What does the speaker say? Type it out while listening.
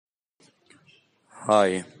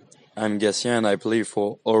Hi, I'm Gatien and I play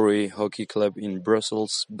for Ore Hockey Club in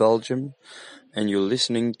Brussels, Belgium, and you're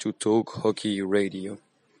listening to Talk Hockey Radio.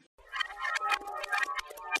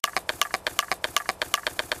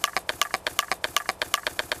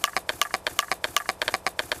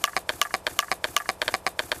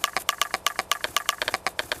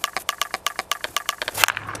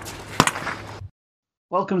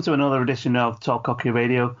 Welcome to another edition of Talk Hockey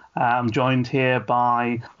Radio. I'm joined here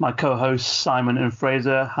by my co-hosts Simon and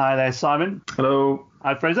Fraser. Hi there, Simon. Hello.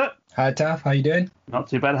 Hi, Fraser. Hi, Taff. How you doing? Not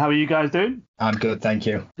too bad. How are you guys doing? I'm good, thank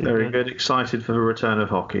you. Very good. Excited for the return of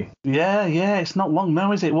hockey. Yeah. It's not long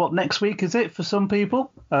now, is it? What, next week is it for some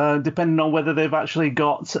people? Depending on whether they've actually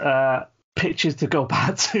got pitches to go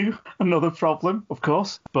back to. Another problem, of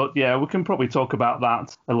course. But yeah, we can probably talk about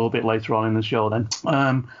that a little bit later on in the show then.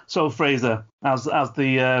 So Fraser, as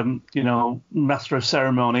the master of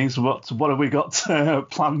ceremonies, what have we got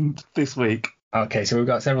planned this week? Okay, so we've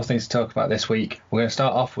got several things to talk about this week. We're going to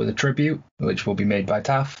start off with a tribute, which will be made by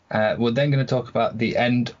Taff. We're then going to talk about the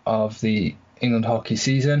end of the England hockey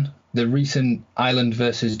season, the recent Ireland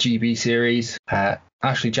versus GB series,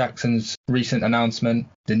 Ashley Jackson's recent announcement,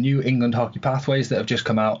 the new England hockey pathways that have just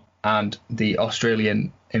come out, and the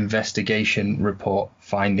Australian investigation report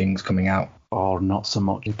findings coming out. Oh, not so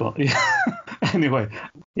much, but yeah. Anyway,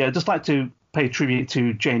 yeah, I'd just like to pay tribute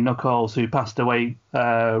to Jane Nuckalls, who passed away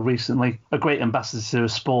recently, a great ambassador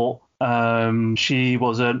of sport. She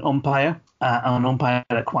was an umpire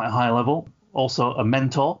at quite a high level, also a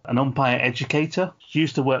mentor, an umpire educator. She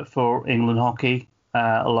used to work for England Hockey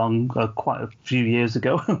quite a few years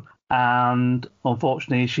ago. And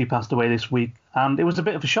unfortunately, she passed away this week. And it was a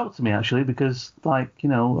bit of a shock to me, actually, because, I'd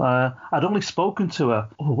only spoken to her,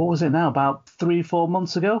 what was it now, about 3-4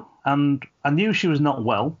 months ago? And I knew she was not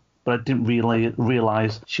well, but I didn't really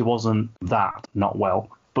realise she wasn't that not well.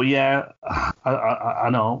 But yeah, I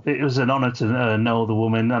know. It was an honour to know the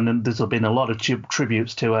woman, and there's been a lot of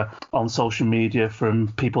tributes to her on social media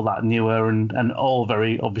from people that knew her, and all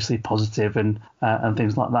very obviously positive and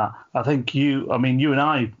things like that. I think you and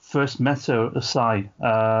I first met her, Si,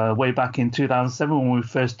 way back in 2007 when we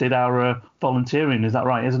first did our volunteering. Is that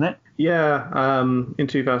right, isn't it? Yeah, in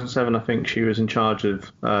 2007, I think she was in charge of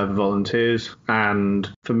volunteers, and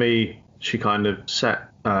for me, she kind of set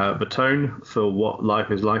the tone for what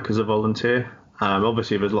life is like as a volunteer.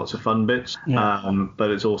 Obviously, there's lots of fun bits,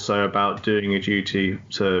 but it's also about doing a duty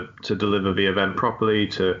to deliver the event properly,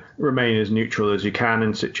 to remain as neutral as you can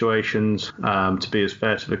in situations, to be as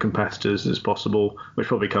fair to the competitors as possible, which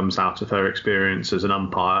probably comes out of her experience as an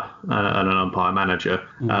umpire and an umpire manager.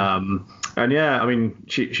 And yeah, I mean,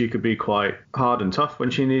 she could be quite hard and tough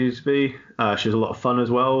when she needed to be. She's a lot of fun as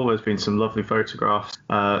well. There's been some lovely photographs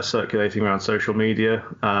circulating around social media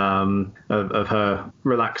of her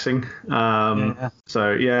relaxing.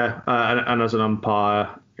 So yeah, and as an umpire,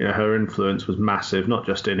 her influence was massive, not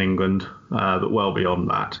just in England, but well beyond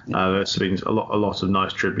that. There's been a lot of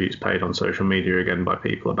nice tributes paid on social media again by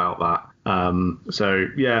people about that. So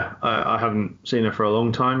yeah, I haven't seen her for a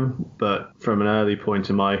long time, but from an early point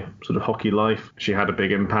in my sort of hockey life, she had a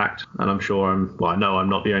big impact, and I'm sure I know I'm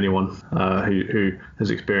not the only one who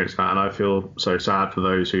has experienced that, and I feel so sad for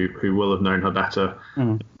those who will have known her better.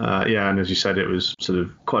 Yeah, and as you said, it was sort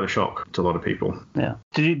of quite a shock to a lot of people. Yeah.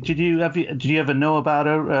 Did you ever know about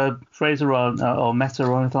her, Fraser, or met her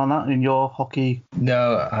or anything like that in your hockey?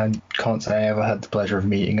 No, I can't say I ever had the pleasure of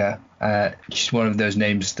meeting her. She's one of those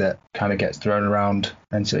names that kind of gets thrown around,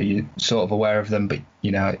 and so you're sort of aware of them, but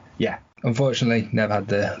yeah. Unfortunately, never had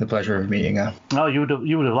the pleasure of meeting her. Oh, you would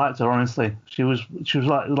have liked her, honestly. She was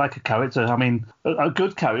like a character. I mean, a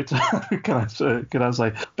good character. Can I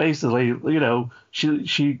say? Basically,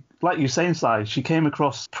 she like you saying, Si, she came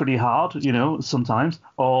across pretty hard, sometimes,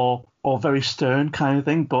 or very stern kind of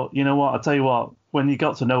thing. But you know what? I tell you what. When you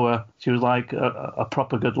got to know her, she was like a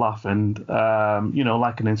proper good laugh and,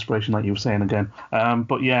 like an inspiration, like you were saying again.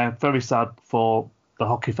 But yeah, very sad for the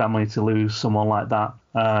hockey family to lose someone like that.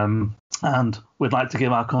 And we'd like to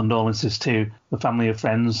give our condolences to the family and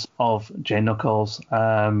friends of Jane Nuckalls.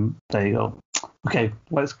 There you go. Okay,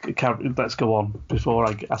 let's go on before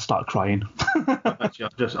I start crying.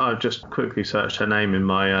 I've just quickly searched her name in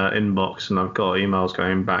my inbox, and I've got emails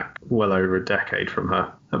going back well over a decade from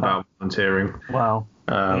her about volunteering. Wow.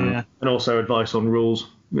 And also advice on rules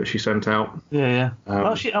that she sent out. Yeah.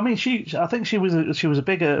 Well, I think she was a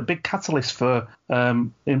big catalyst for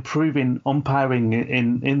improving umpiring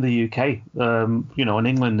in the UK, in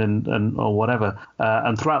England and or whatever,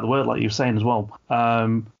 and throughout the world, like you were saying as well.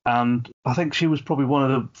 And I think she was probably one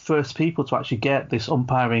of the first people to actually get this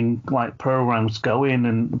umpiring programs going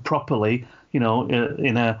and properly. in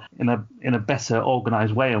a better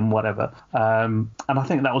organised way and whatever. And I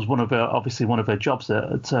think that was one of her jobs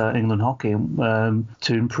at England Hockey,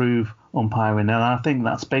 to improve umpiring, and I think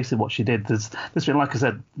that's basically what she did. There's been, like I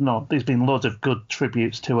said, there's been loads of good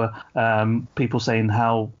tributes to her. People saying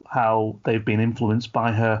how they've been influenced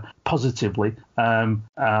by her positively, in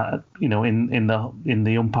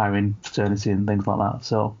the umpiring fraternity and things like that.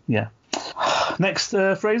 So yeah. Next,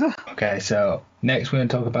 Fraser. Okay, so next we're going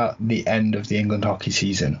to talk about the end of the England hockey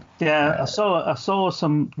season. Yeah, I saw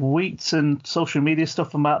some tweets and social media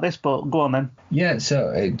stuff about this, but go on then. Yeah,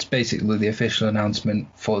 so it's basically the official announcement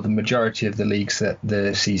for the majority of the leagues that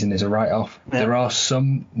the season is a write-off. Yeah. There are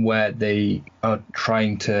some where they are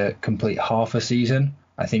trying to complete half a season.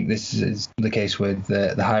 I think this is the case with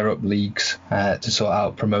the higher up leagues to sort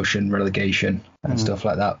out promotion, relegation and stuff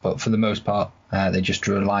like that. But for the most part, they just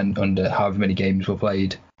drew a line under however many games were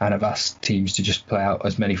played and have asked teams to just play out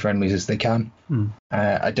as many friendlies as they can.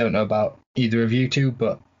 I don't know about either of you two,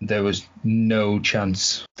 but there was no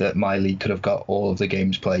chance that my league could have got all of the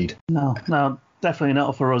games played. No, definitely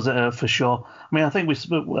not for us, for sure. I mean, I think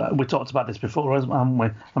we talked about this before, haven't we?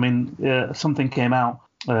 I mean, something came out,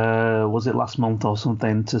 was it last month or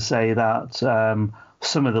something, to say that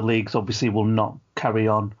some of the leagues obviously will not carry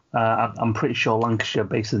on. I'm pretty sure Lancashire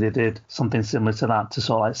basically did something similar to that, to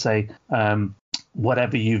sort of like say,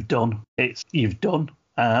 whatever you've done, you've done.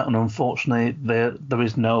 And unfortunately, there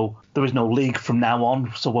is no league from now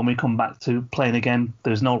on. So when we come back to playing again,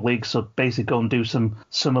 there's no league. So basically go and do some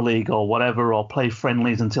summer league or whatever, or play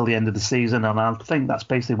friendlies until the end of the season. And I think that's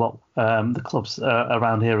basically what the clubs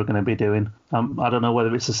around here are going to be doing. I don't know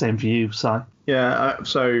whether it's the same for you, Si. Yeah,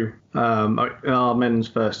 so in our men's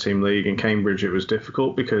first team league in Cambridge, it was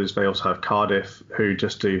difficult because they also have Cardiff, who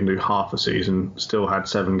just to even do half a season still had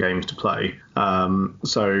 7 games to play.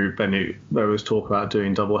 So then there was talk about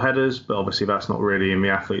doing double headers, but obviously that's not really in the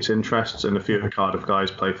athletes' interests. And a few of the Cardiff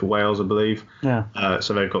guys play for Wales, I believe. Yeah.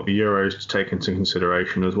 So they've got the Euros to take into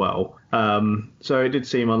consideration as well. So it did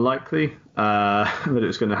seem unlikely that it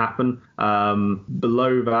was going to happen.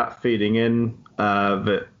 Below that, feeding in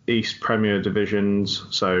that East Premier divisions,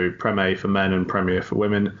 so Prem A for men and Premier for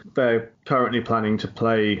women, they're currently planning to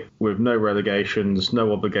play with no relegations,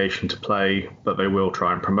 no obligation to play, but they will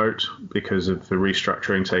try and promote because of the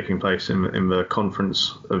restructuring taking place in the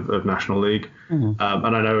conference of National League. And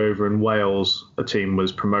I know over in Wales, a team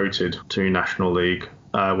was promoted to National League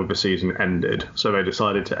with the season ended. So they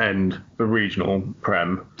decided to end the regional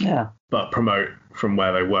Prem, but promote from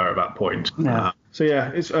where they were at that point. So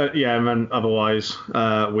it's and then otherwise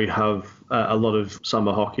we have a lot of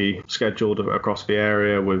summer hockey scheduled across the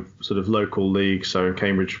area with sort of local leagues. So in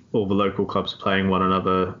Cambridge, all the local clubs are playing one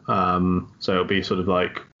another. So it'll be sort of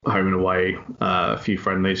like home and away, a few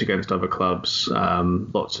friendlies against other clubs,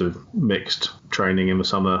 lots of mixed training in the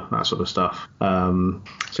summer, that sort of stuff. So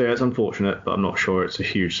it's unfortunate, but I'm not sure it's a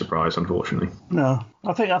huge surprise, unfortunately. No,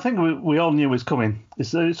 I think we all knew it was coming.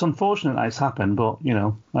 It's unfortunate that it's happened, but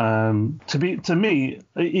to me,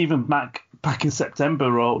 even back in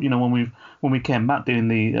September, or when we came back doing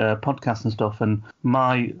the podcast and stuff, and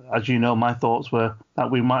my thoughts were that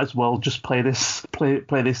we might as well just play this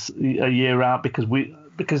a year out,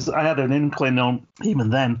 because I had an inkling on, even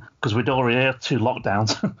then, because we'd already had 2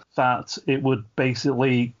 lockdowns, that it would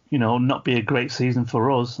basically, not be a great season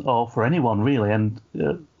for us or for anyone really. And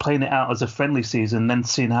playing it out as a friendly season, then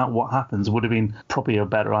seeing out what happens would have been probably a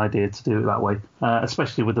better idea to do it that way,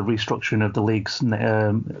 especially with the restructuring of the leagues at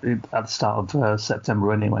the start of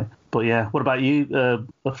September anyway. But yeah, what about you,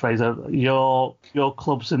 Fraser? Your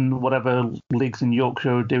clubs and whatever leagues in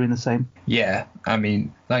Yorkshire are doing the same? Yeah, I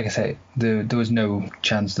mean, like I say, there was no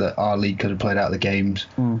chance that our league could have played out the games.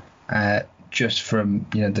 Just from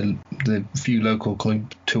the few local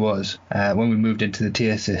clubs to us, when we moved into the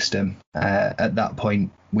tier system, at that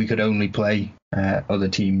point we could only play other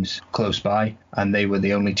teams close by, and they were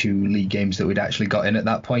the only 2 league games that we'd actually got in at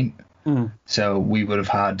that point. So we would have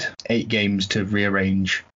had 8 games to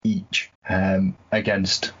rearrange each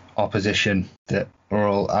against opposition that are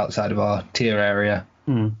all outside of our tier area.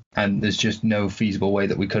 And there's just no feasible way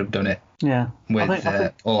that we could have done it. Yeah, with I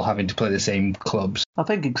think all having to play the same clubs. I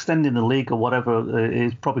think extending the league or whatever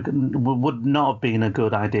is probably would not have been a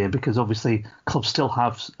good idea, because obviously clubs still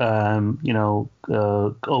have overheads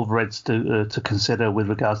to consider with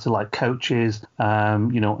regards to like coaches,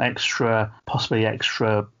 possibly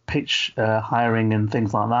extra pitch hiring and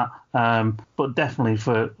things like that. But definitely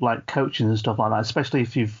for like coaching and stuff like that, especially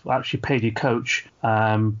if you've actually paid your coach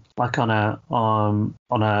like on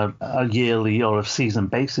a yearly or a season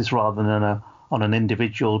basis rather than on an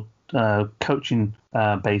individual coaching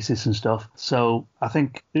basis and stuff. So I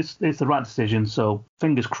think it's the right decision. So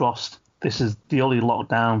fingers crossed. This is the only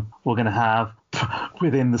lockdown we're going to have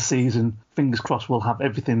within the season. Fingers crossed we'll have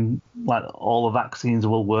everything, like all the vaccines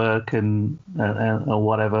will work and or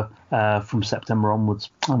whatever from September onwards,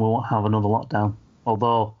 and we won't have another lockdown.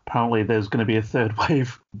 Although apparently there's going to be a third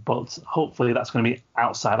wave, but hopefully that's going to be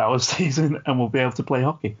outside our season and we'll be able to play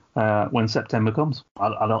hockey when September comes.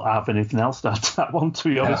 I don't have anything else to add to that one, to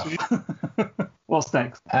be honest with you. What's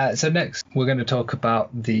next? So next, we're going to talk about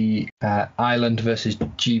the Ireland versus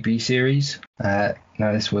GB series.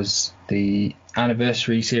 Now, this was the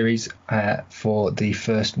anniversary series for the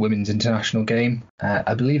first women's international game.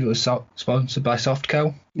 I believe it was sponsored by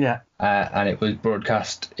Softco. Yeah. And it was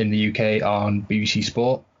broadcast in the UK on BBC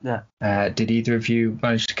Sport. Yeah. Did either of you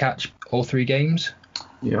manage to catch all 3 games?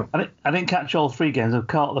 Yeah. I didn't catch all 3 games. I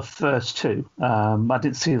caught the first 2. I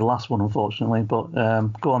didn't see the last one, unfortunately. But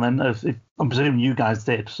go on then. I'm presuming you guys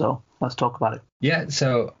did, so let's talk about it. Yeah,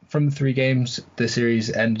 so from the 3 games, the series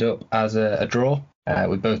ended up as a draw,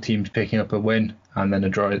 with both teams picking up a win and then a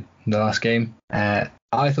draw in the last game.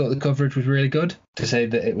 I thought the coverage was really good, to say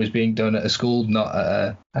that it was being done at a school, not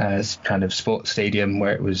at a kind of sports stadium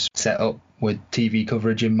where it was set up with TV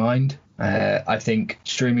coverage in mind. I think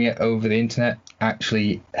streaming it over the internet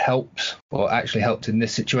actually helped in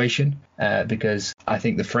this situation, because I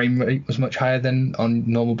think the frame rate was much higher than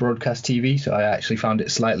on normal broadcast TV, so I actually found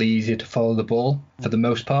it slightly easier to follow the ball for the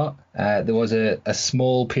most part. There was a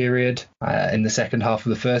small period in the second half of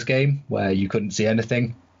the first game where you couldn't see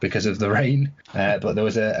anything because of the rain, but there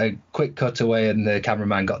was a quick cutaway and the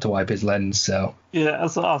cameraman got to wipe his lens. So yeah, I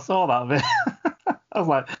saw that bit. I was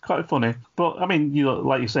like, quite funny. But I mean,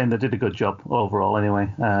 like you're saying, they did a good job overall, anyway.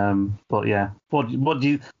 But yeah, what do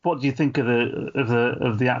you think of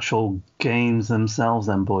the actual games themselves,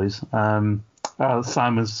 then, boys?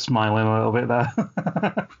 Simon's smiling a little bit there.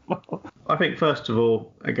 I think, first of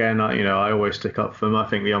all, again, I always stick up for them. I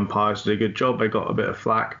think the umpires did a good job. They got a bit of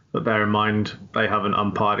flack, but bear in mind they haven't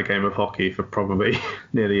umpired a game of hockey for probably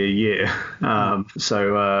nearly a year.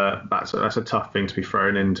 So that's a tough thing to be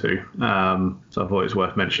thrown into. So I thought it was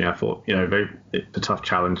worth mentioning. I thought, it's a tough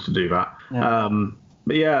challenge to do that. Yeah.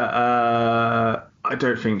 But yeah, I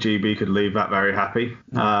don't think GB could leave that very happy.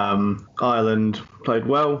 Ireland played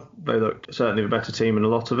well. They looked certainly the better team in a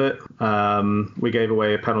lot of it. We gave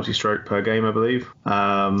away a penalty stroke per game, I believe.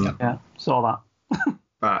 Yeah, saw that.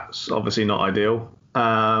 That's obviously not ideal.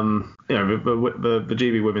 The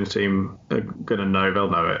GB women's team are going to know, they'll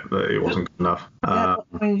know it, that it wasn't good enough. I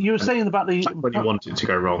mean, you were saying about when you want it to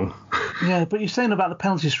go wrong. Yeah, but you're saying about the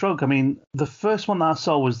penalty stroke. I mean, the first one that I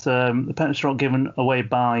saw was the penalty stroke given away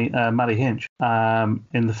by Maddie Hinch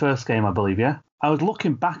in the first game, I believe, yeah? I was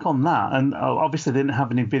looking back on that, and obviously they didn't have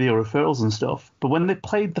any video referrals and stuff, but when they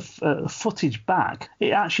played the footage back,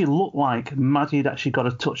 it actually looked like Maddie had actually got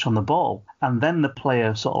a touch on the ball, and then the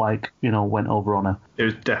player sort of went over on her. It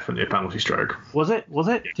was definitely a penalty stroke. Was it?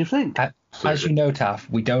 Do you think? As you know, Taff,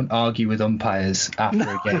 we don't argue with umpires after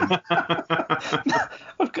a game.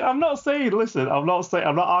 I'm not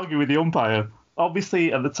arguing with the umpire.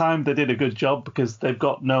 Obviously, at the time, they did a good job because they've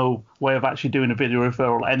got no way of actually doing a video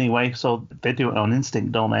referral anyway, so they do it on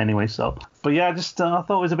instinct, don't they, anyway? So, but yeah, I thought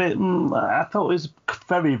it was a bit. I thought it was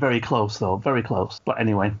very, very close, though, very close. But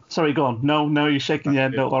anyway, sorry, go on. No, you're shaking your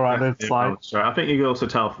head. No, all right, let's slide. I think you can also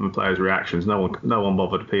tell from the players' reactions. No one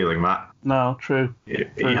bothered appealing that. No, true. You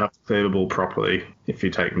have to clear the ball properly if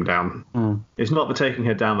you take them down. It's not the taking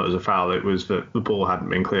her down that was a foul. It was that the ball hadn't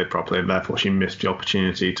been cleared properly, and therefore she missed the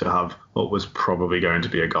opportunity to have what was probably going to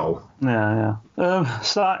be a goal. Yeah.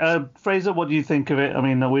 Fraser, what do you think of it? I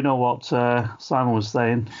mean, we know what Simon was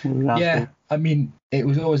saying. Yeah, I mean, it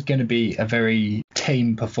was always going to be a very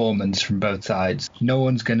tame performance from both sides. No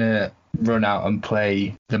one's going to run out and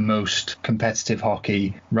play the most competitive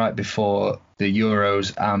hockey right before the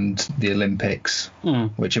Euros and the Olympics,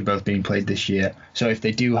 which are both being played this year. So if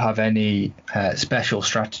they do have any special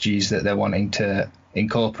strategies that they're wanting to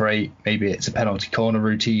incorporate, maybe it's a penalty corner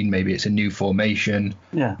routine, maybe it's a new formation,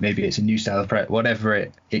 maybe it's a new style of prep, whatever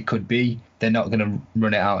it could be, they're not going to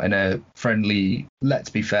run it out in a friendly, let's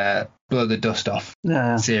be fair, blow the dust off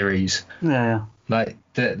series. Yeah. Like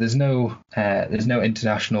there's no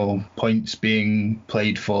international points being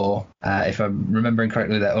played for. If I'm remembering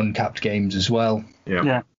correctly, they're uncapped games as well.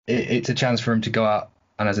 Yeah. It's a chance for him to go out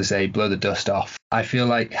and, as I say, blow the dust off. I feel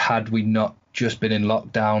like had we not just been in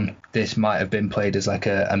lockdown, this might have been played as like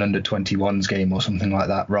an under-21s game or something like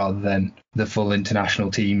that, rather than the full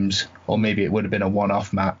international teams, or maybe it would have been a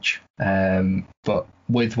one-off match. But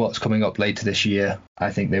with what's coming up later this year,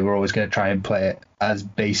 I think they were always going to try and play it as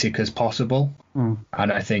basic as possible.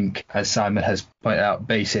 And I think, as Simon has pointed out,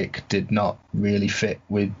 basic did not really fit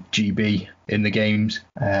with GB in the games.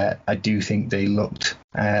 I do think they looked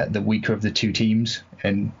the weaker of the two teams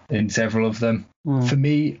in several of them. For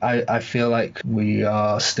me, I feel like we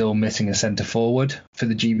are still missing a centre forward for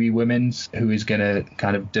the GB women's who is going to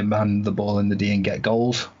kind of demand the ball in the D and get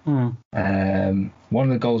goals. One of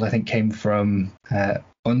the goals I think came from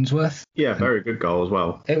Unsworth. Yeah, very good goal as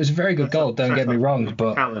well. It was a very good goal, don't get me wrong.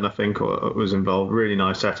 But Callan, I think, was involved. Really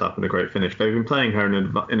nice setup and a great finish. They've been playing her in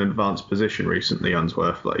an advanced position recently,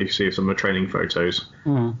 Unsworth. Like you see some of the training photos.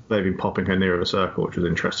 They've been popping her near the circle, which was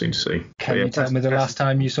interesting to see. Can you tell me the last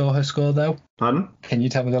time you saw her score, though? Pardon? Can you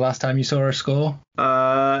tell me the last time you saw her score?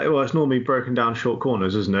 Well, it's normally broken down short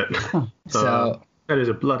corners, isn't it? So that is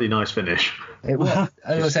a bloody nice finish. It was,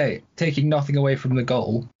 as I say, taking nothing away from the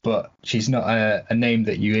goal, but she's not a name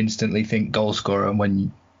that you instantly think goal scorer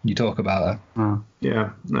when you talk about her.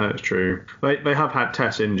 Yeah, no, it's true. They have had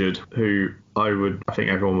Tess injured, who I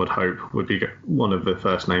think everyone would hope would be one of the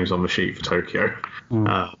first names on the sheet for Tokyo.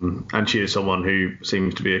 And she is someone who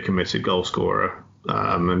seems to be a committed goal scorer.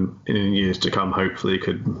 And in years to come, hopefully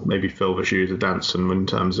could maybe fill the shoes of Danson in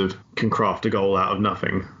terms of can craft a goal out of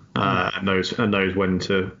nothing. And knows when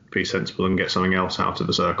to be sensible and get something else out of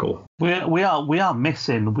the circle. We are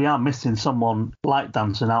missing someone like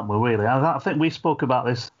Danson, aren't we? Really, I think we spoke about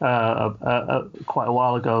this quite a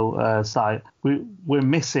while ago. We're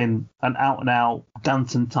missing an out and out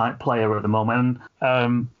Danson type player at the moment,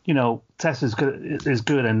 and Tess is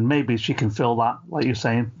good, and maybe she can fill that, like you're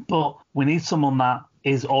saying. But we need someone that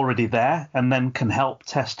is already there and then can help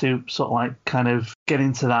Tess to sort of like kind of get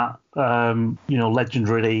into that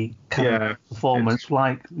legendary kind of performance,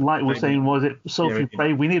 like we're saying, was it Sophie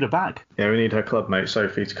Frey? We need her back. Yeah, we need her club mate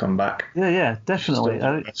Sophie to come back. Yeah, definitely.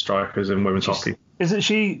 Best strikers in women's hockey. Isn't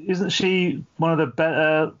she one of the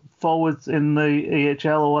better forwards in the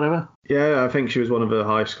EHL or whatever? Yeah, I think she was one of the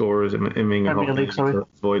high scorers in England hockey.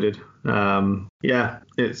 Avoided.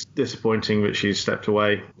 It's disappointing that she's stepped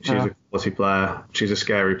away. She's a quality player. She's a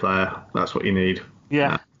scary player. That's what you need.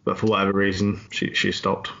 Yeah. But for whatever reason, she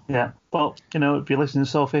stopped. Yeah. Well, if you're listening,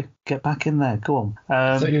 Sophie, get back in there. Go on.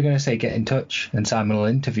 I thought you were going to say get in touch and Simon will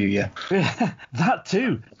interview you. Yeah, that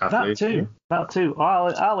too. I'll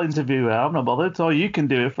interview her. I'm not bothered. Or you can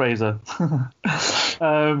do it, Fraser.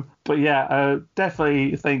 But yeah,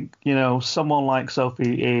 definitely think someone like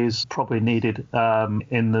Sophie is probably needed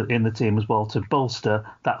in the team as well to bolster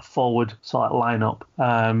that forward sort of lineup.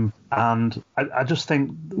 And I just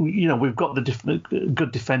think we've got the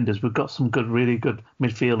good defenders, we've got some really good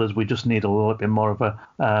midfielders. We just need a little bit more of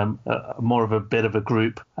a bit of a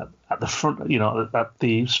group at the front, at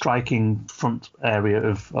the striking front area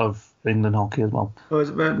of England hockey as well. Well,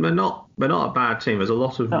 they're not a bad team. There's a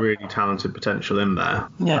lot of really talented potential in there.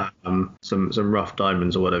 Yeah. Some rough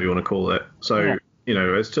diamonds or whatever you want to call it. So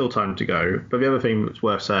there's still time to go. But the other thing that's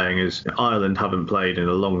worth saying is Ireland haven't played in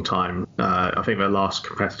a long time. I think their last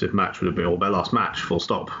competitive match would have been, or their last match, full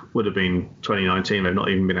stop, would have been 2019. They've not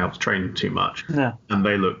even been able to train too much. Yeah. And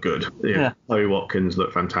they look good. Chloe Watkins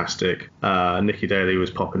looked fantastic. Nikki Daly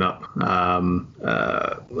was popping up.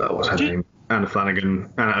 What's her name? Anna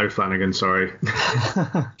O'Flanagan, sorry.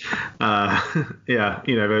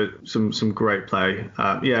 There's some great play.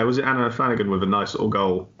 Was it Anna O'Flanagan with a nice little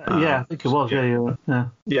goal? I think it was.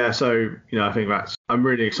 Yeah. So I think I'm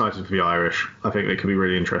really excited for the Irish. I think they could be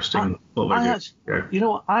really interesting. I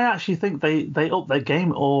actually think they up their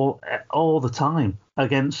game all the time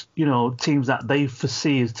against teams that they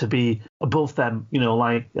foresee to be above them,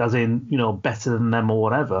 as in better than them or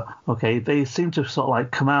whatever. Okay, they seem to sort of like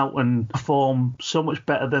come out and perform so much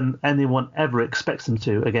better than anyone ever expects them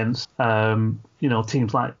to against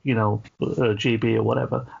teams like GB or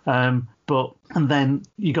whatever. And then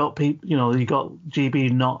you got people, you got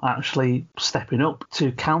GB not actually stepping up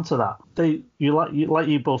to counter that. Like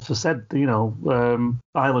you both have said,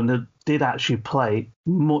 Ireland did actually play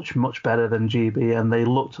much better than GB, and they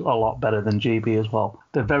looked a lot better than GB as well.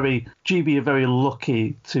 GB are very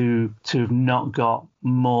lucky to have not got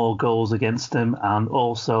more goals against them, and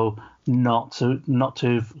also not to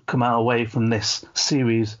have come out away from this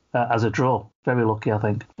series as a draw. Very lucky, I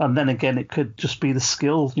think. And then again, it could just be the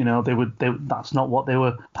skills. That's not what they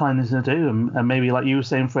were planning to do, and maybe like you were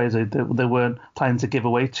saying, Fraser, they weren't planning to give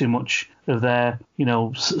away too much of their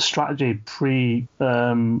strategy pre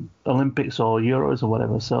Olympics or Euros or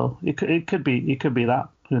whatever. So it could be that.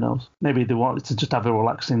 Who knows? Maybe they wanted to just have a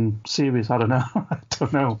relaxing series. I don't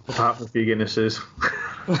know. Perhaps a few Guinnesses.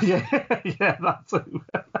 yeah, that's it.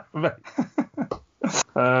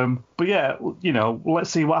 But yeah, let's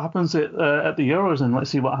see what happens at the Euros, and let's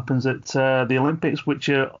see what happens at the Olympics,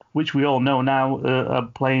 which we all know now are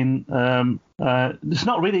playing. It's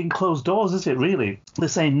not really in closed doors, is it? Really, they're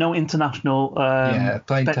saying no international.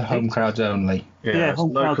 Playing to home crowds only. Yeah,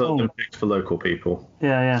 home crowds local only. Olympics for local people.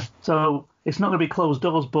 Yeah. So it's not going to be closed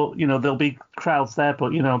doors, but there'll be crowds there,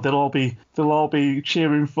 but they'll all be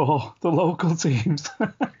cheering for the local teams.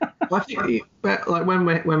 I think like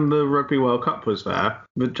when the Rugby World Cup was there,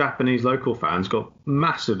 the Japanese local fans got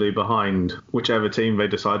massively behind whichever team they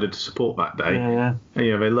decided to support that day. Yeah.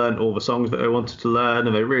 And, they learned all the songs that they wanted to learn,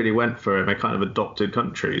 and they really went for it. They kind of adopted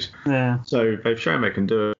countries. Yeah. So they've shown they can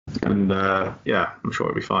do it, and I'm sure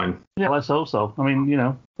it'll be fine. Yeah, let's hope so. I mean,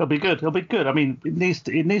 it'll be good. It'll be good. I mean,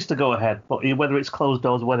 it needs to go ahead, but whether it's closed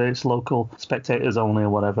doors, whether it's local spectators only or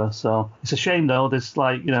whatever. So it's a shame though. There's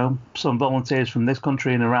some volunteers from this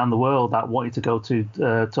country and around the world that wanted to go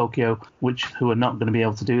to Tokyo, who are not going to be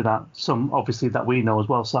able to do that. Some obviously that we know as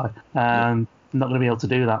well, Si, not going to be able to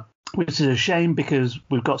do that. Which is a shame because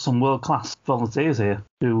we've got some world-class volunteers here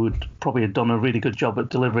who would probably have done a really good job at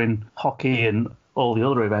delivering hockey and all the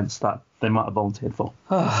other events that they might have volunteered for.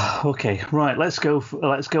 Okay, right. Let's go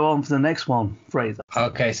on for the next one, Fraser.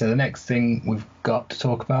 Okay, so the next thing we've got to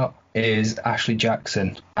talk about is Ashley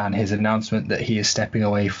Jackson and his announcement that he is stepping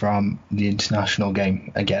away from the international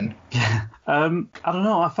game again. Yeah. I don't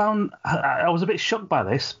know. I was a bit shocked by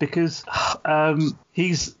this because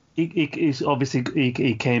he's obviously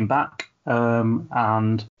he came back.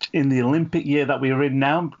 And in the Olympic year that we are in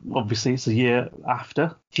now, obviously it's a year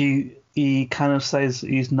after, he kind of says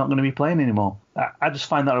he's not going to be playing anymore. I just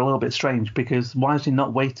find that a little bit strange because why has he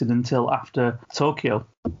not waited until after Tokyo?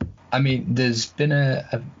 I mean, there's been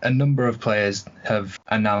a number of players have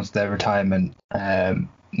announced their retirement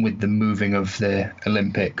with the moving of the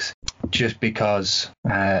Olympics just because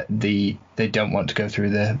they don't want to go through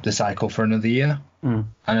the cycle for another year. And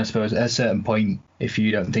I suppose at a certain point, if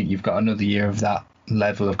you don't think you've got another year of that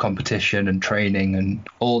level of competition and training and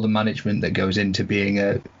all the management that goes into being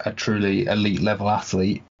a truly elite level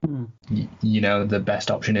athlete, the best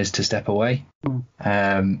option is to step away.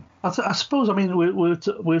 I suppose, I mean, we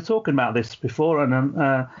were talking about this before,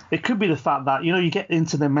 and it could be the fact that, you get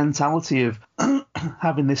into the mentality of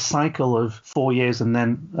having this cycle of 4 years and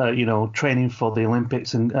then, training for the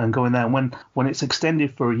Olympics and going there. And when it's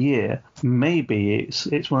extended for a year, maybe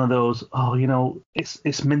it's one of those,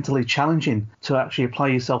 it's mentally challenging to actually apply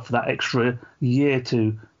yourself for that extra year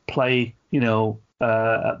to play,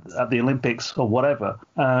 at the Olympics or whatever.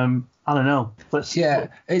 I don't know.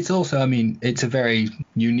 It's also, I mean, it's a very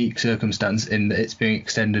unique circumstance in that it's being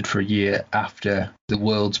extended for a year after the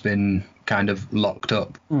world's been kind of locked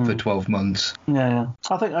up for 12 months. Yeah.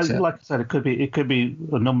 I think, like I said, it could be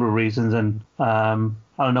a number of reasons, and I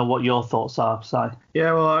don't know what your thoughts are, Si.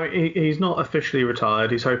 Yeah, well, he's not officially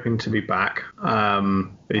retired. He's hoping to be back.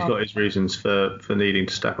 He's got his reasons for needing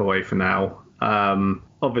to step away for now.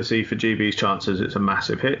 Obviously, for GB's chances, it's a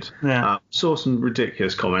massive hit. Yeah. Saw some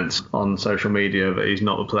ridiculous comments on social media that he's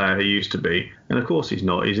not the player he used to be. And of course he's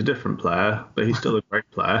not. He's a different player, but he's still a great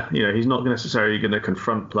player. He's not necessarily going to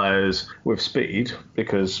confront players with speed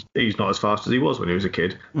because he's not as fast as he was when he was a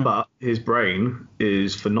kid. But his brain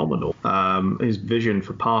is phenomenal. His vision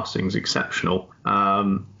for passing is exceptional.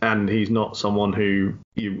 And he's not someone who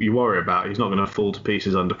you worry about. He's not going to fall to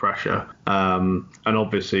pieces under pressure. And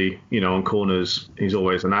obviously, on corners, he's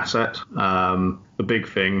always an asset. The big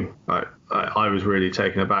thing, I was really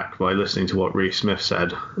taken aback by listening to what Reece Smith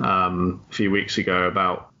said a few weeks ago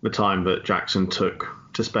about the time that Jackson took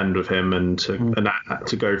to spend with him and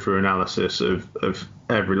to go through analysis of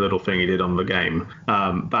every little thing he did on the game.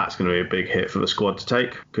 That's going to be a big hit for the squad to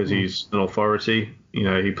take because he's an authority.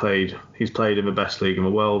 He's played in the best league in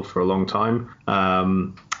the world for a long time.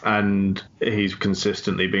 And he's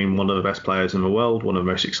consistently been one of the best players in the world, one of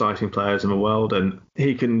the most exciting players in the world. And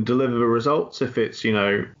he can deliver the results if it's,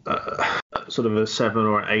 sort of a 7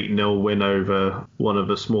 or an 8-0 win over one of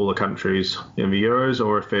the smaller countries in the Euros,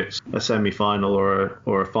 or if it's a semi-final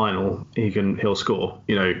or a final, he'll score.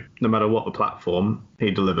 No matter what the platform, he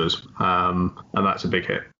delivers. And that's a big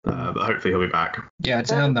hit. But hopefully he'll be back. Yeah, to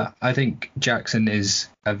say on that, I think Jackson is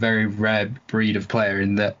a very rare breed of player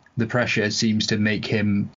in that the pressure seems to make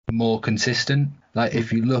him more consistent. Like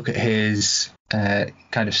if you look at his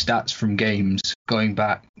kind of stats from games going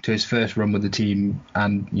back to his first run with the team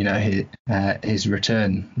and, you know, his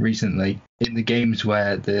return recently. In the games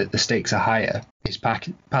where the stakes are higher, his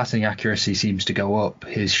passing accuracy seems to go up,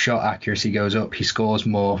 his shot accuracy goes up, he scores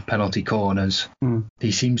more penalty corners.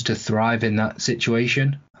 He seems to thrive in that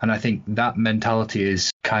situation. And I think that mentality is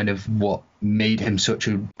kind of what made him such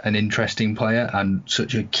an interesting player and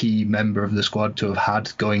such a key member of the squad to have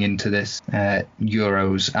had going into this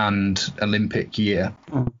Euros and Olympic year.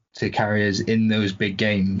 To carry us in those big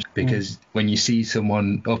games, because when you see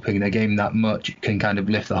someone upping their game that much, it can kind of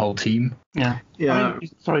lift the whole team. Yeah.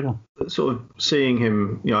 Sorry, no. Sort of seeing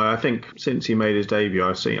him, you know, I think since he made his debut,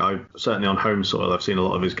 I certainly on home soil, I've seen a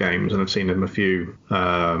lot of his games, and I've seen him a few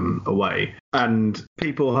away. And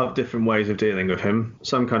people have different ways of dealing with him.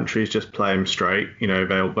 Some countries just play him straight, you know,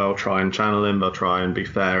 they'll try and channel him, they'll try and be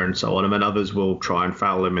fair and so on, and then others will try and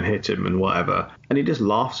foul him and hit him and whatever. And he just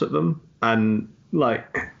laughs at them, and like.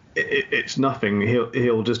 It's nothing.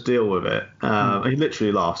 He'll just deal with it. He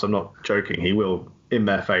literally laughs. I'm not joking. He will, in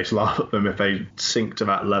their face, laugh at them if they sink to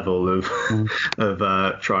that level of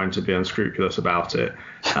trying to be unscrupulous about it.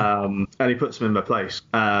 And he puts them in their place.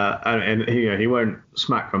 And he won't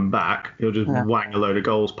smack them back. He'll just wang a load of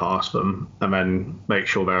goals past them and then make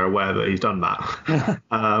sure they're aware that he's done that.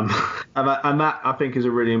 And that, I think, is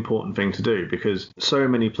a really important thing to do, because so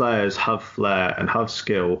many players have flair and have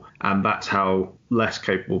skill, and that's how less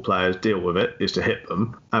capable players deal with it, is to hit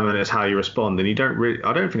them, and then it's how you respond. And I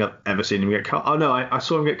don't think I've ever seen him get carded. Oh no, I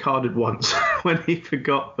saw him get carded once when he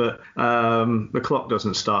forgot that the clock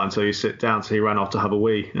doesn't start until you sit down, so he ran off to have a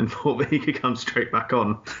wee and thought that he could come straight back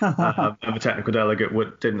on. And the technical delegate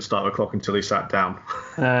didn't start the clock until he sat down.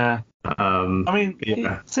 I mean,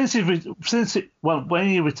 when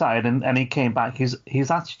he retired and he came back,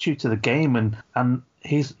 his attitude to the game and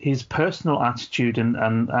his personal attitude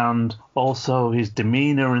and also his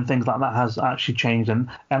demeanour and things like that has actually changed. And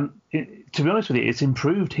to be honest with you, it's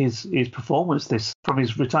improved his performance from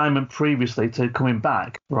his retirement previously to coming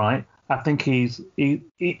back, right? I think he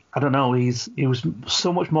was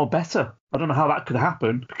so much more better. I don't know how that could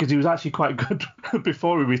happen, because he was actually quite good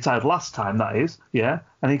before he retired last time, that is. Yeah.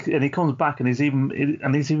 And he comes back and he's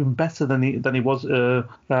even better than he was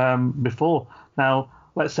before. Now,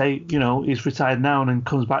 let's say, you know, he's retired now and then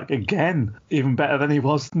comes back again, even better than he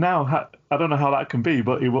was now. I don't know how that can be,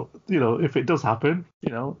 but he will, you know, if it does happen,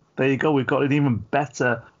 you know, there you go. We've got an even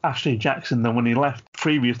better Ashley Jackson than when he left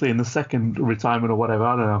previously in the second retirement or whatever.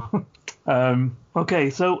 I don't know. Okay,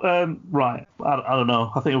 so right, I don't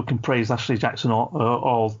know. I think we can praise Ashley Jackson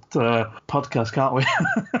all podcast, can't we?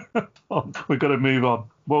 We've got to move on.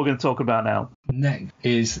 What we're going to talk about now? Next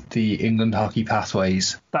is the England Hockey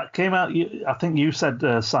Pathways. That came out, I think you said,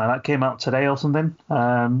 Si, that came out today or something.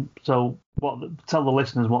 So tell the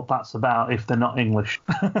listeners what that's about if they're not English.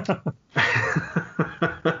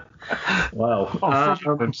 Wow.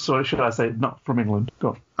 From England. So should I say not from England?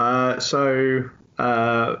 Go on.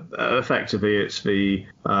 Effectively, it's the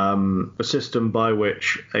a system by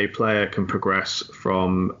which a player can progress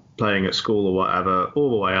from playing at school or whatever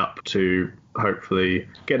all the way up to hopefully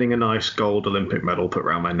getting a nice gold Olympic medal put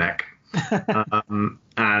around my neck.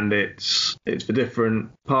 And it's for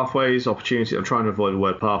different pathways, opportunities. I'm trying to avoid the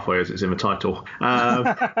word pathway as it's in the title.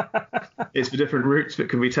 It's for different routes that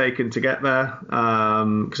can be taken to get there.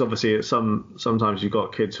 Because obviously, sometimes you've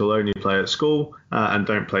got kids who'll only play at school and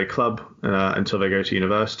don't play club until they go to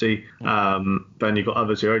university. Then you've got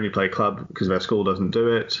others who only play club because their school doesn't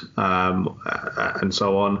do it, and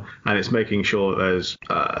so on. And it's making sure that there's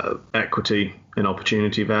equity and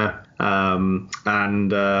opportunity there.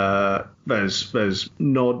 And there's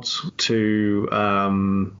nods to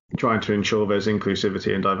trying to ensure there's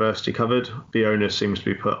inclusivity and diversity covered. The onus seems to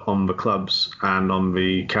be put on the clubs and on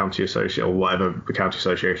the county association, or whatever the county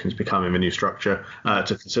association is becoming the new structure,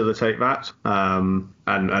 to facilitate that.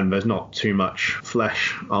 And there's not too much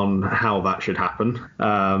flesh on how that should happen,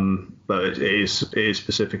 but it is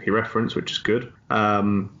specifically referenced, which is good.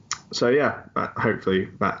 So yeah, hopefully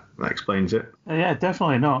that explains it. Yeah,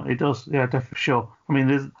 definitely. No, it does. Yeah, definitely. Sure. I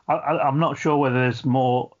mean, I'm not sure whether there's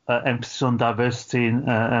more emphasis on diversity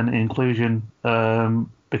and inclusion,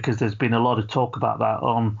 because there's been a lot of talk about that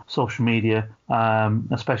on social media,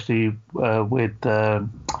 especially with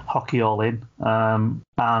Hockey All In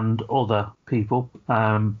and other people.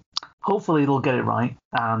 Hopefully it'll get it right,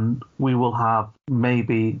 and we will have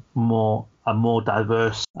maybe a more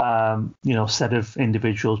diverse, set of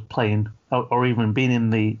individuals playing, or even being in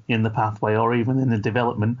the pathway, or even in the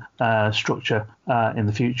development structure in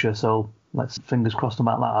the future. So let's fingers crossed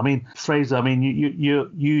about that. I mean, Fraser, I mean,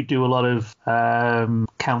 you do a lot of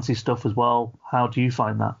county stuff as well. How do you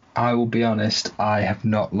find that? I will be honest, I have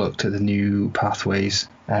not looked at the new pathways.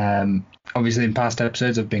 Obviously, in past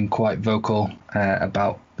episodes, I've been quite vocal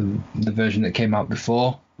about the version that came out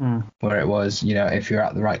before, where it was, if you're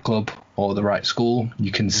at the right club or the right school,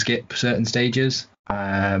 you can skip certain stages.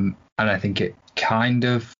 And I think it kind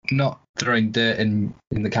of, not throwing dirt in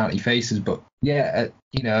the county faces, but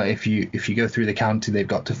if you go through the county, they've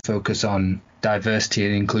got to focus on diversity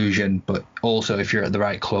and inclusion, but also if you're at the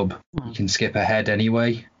right club, you can skip ahead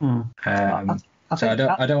anyway. I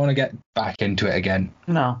don't want to get back into it again.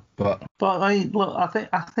 No, but I mean, look, I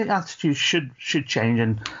think attitudes should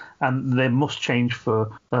change, and they must change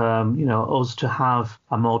for us to have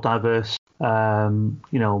a more diverse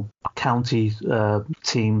county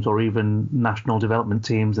teams or even national development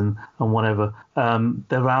teams and whatever.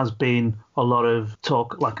 There has been a lot of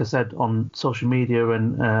talk, like I said, on social media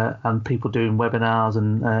and people doing webinars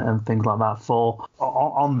and things like that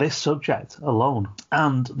on this subject alone,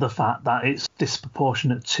 and the fact that it's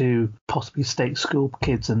disproportionate to possibly state school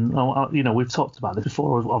kids. And we've talked about this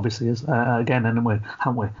before, obviously, again,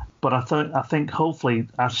 haven't we? But I think hopefully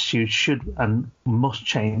attitudes should and must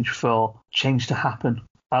change for change to happen.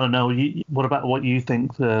 I don't know. What about what you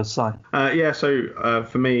think, Si? So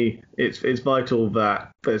for me, it's vital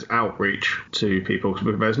that there's outreach to people,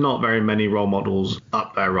 because there's not very many role models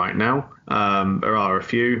up there right now. There are a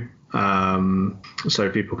few, so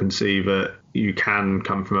people can see that you can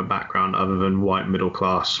come from a background other than white middle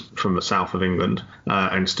class from the south of England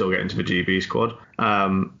and still get into the GB squad.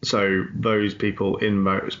 So those people in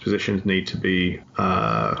those positions need to be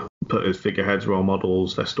put as figureheads, role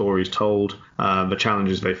models, their stories told, the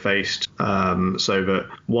challenges they faced, so that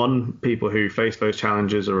people who face those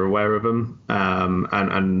challenges are aware of them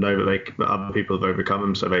and know that other people have overcome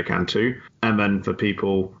them, so they can too. And then for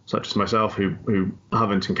people such as myself who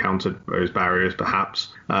haven't encountered those barriers perhaps,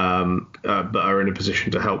 but are in a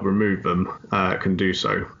position to help remove them, can do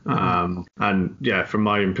so. And from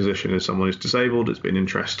my own position as someone who's disabled, it's been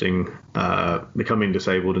interesting becoming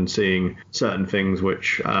disabled and seeing certain things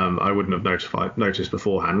which I wouldn't have noticed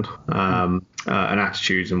beforehand, and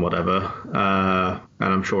attitudes and whatever.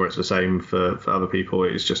 And I'm sure it's the same for other people.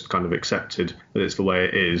 It's just kind of accepted that it's the way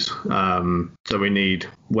it is. So we need,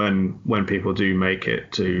 when people do make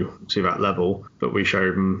it to that level, that we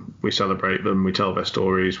show them, we celebrate them, we tell their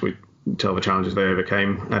stories, we tell the challenges they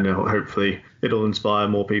overcame, and hopefully it'll inspire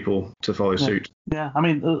more people to follow suit. Yeah, I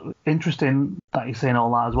mean, interesting that you're saying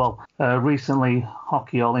all that as well. Recently,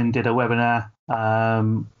 Hockey All In did a webinar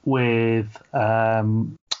with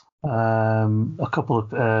a couple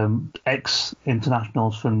of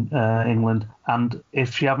ex-internationals from England. And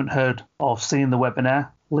if you haven't heard or seen the webinar,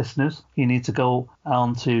 listeners, you need to go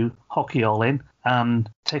on to Hockey All In and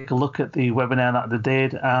take a look at the webinar that they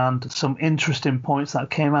did, and some interesting points that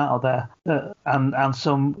came out of there, and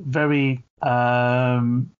some very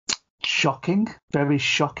shocking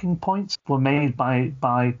points were made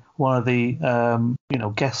by one of the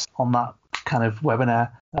guests on that kind of webinar,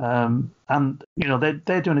 and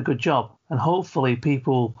they're doing a good job, and hopefully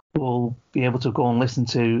people will be able to go and listen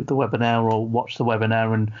to the webinar or watch the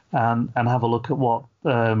webinar and have a look at what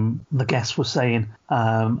the guests were saying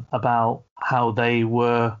about how they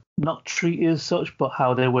were not treated as such, but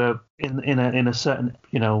how they were in a certain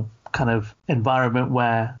kind of environment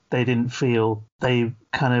where they didn't feel they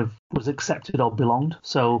kind of was accepted or belonged.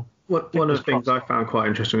 So one of the things I found quite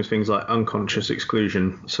interesting was things like unconscious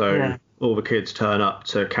exclusion. So all the kids turn up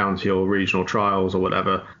to county or regional trials or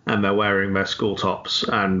whatever, and they're wearing their school tops,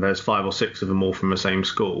 and there's 5 or 6 of them all from the same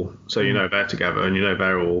school. So they're together, and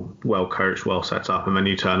they're all well coached, well set up, and then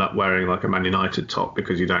you turn up wearing like a Man United top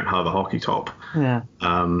because you don't have a hockey top. Yeah.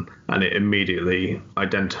 And it immediately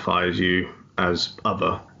identifies you as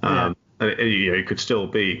other. You could still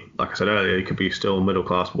be, like I said earlier, you could be still middle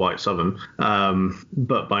class white southern,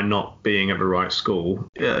 but by not being at the right school,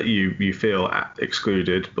 you feel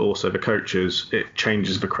excluded. But also the coaches, it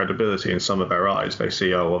changes the credibility in some of their eyes. They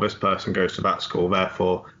see, oh well, this person goes to that school,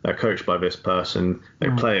 therefore they're coached by this person, they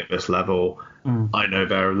play at this level. I know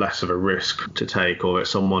they're less of a risk to take, or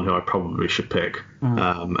it's someone who I probably should pick,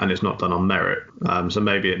 and it's not done on merit. So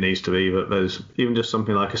maybe it needs to be that there's even just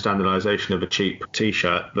something like a standardisation of a cheap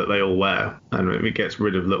T-shirt that they all wear, and it gets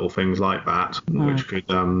rid of little things like that, which could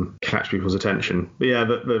catch people's attention. But yeah,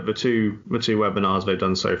 the two webinars they've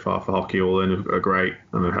done so far for Hockey All In are great,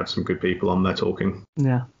 and they've had some good people on there talking.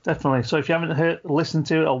 Yeah, definitely. So if you haven't listened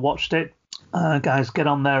to it or watched it, guys, get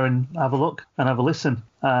on there and have a look and have a listen,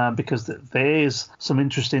 because there is some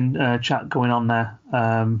interesting chat going on there.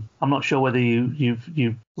 I'm not sure whether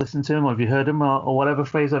you've listened to him, or have you heard him, or whatever.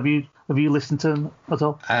 Phrase, have you listened to him at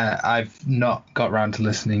all? I've not got round to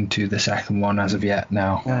listening to the second one as of yet.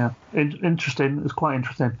 Now. Yeah, interesting. It's quite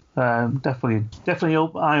interesting. Definitely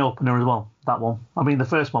eye opener as well. That one. I mean, the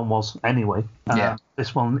first one was anyway. Yeah.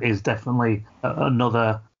 This one is definitely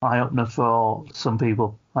another eye opener for some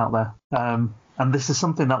people out there. And this is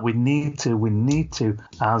something that we need to,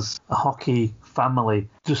 as a hockey family,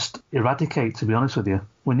 just eradicate, to be honest with you.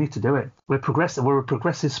 We need to do it. We're progressive. We're a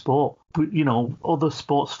progressive sport. Other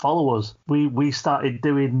sports follow us. We started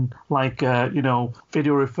doing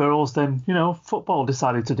video referrals. Then, football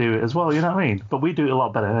decided to do it as well. You know what I mean? But we do it a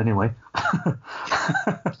lot better anyway.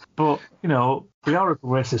 But, we are a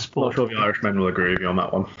progressive sport. Not sure the Irishmen will agree with you on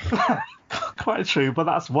that one. Quite true, but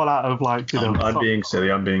that's one out of I'm being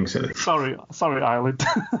silly. Sorry, Ireland.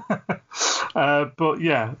 But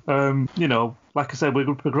yeah, like I said, we're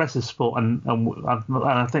a progressive sport, and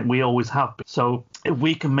I think we always have been. So if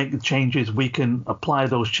we can make the changes, we can apply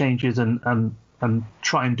those changes and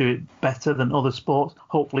try and do it better than other sports.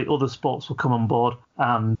 Hopefully, other sports will come on board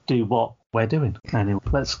and do what we're doing. Anyway,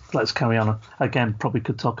 let's carry on. Again, probably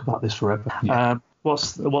could talk about this forever. Yeah.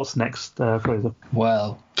 What's next, Fraser?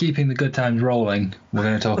 Well, keeping the good times rolling, we're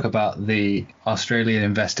going to talk about the Australian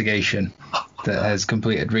investigation that has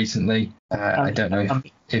completed recently. I don't know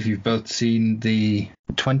if you've both seen the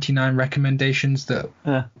 29 recommendations that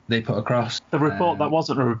they put across. The report that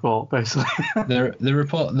wasn't a report, basically. the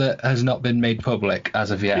report that has not been made public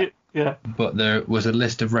as of yet. Yeah. But there was a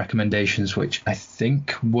list of recommendations which I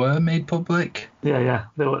think were made public. Yeah.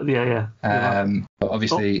 But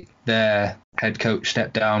obviously their head coach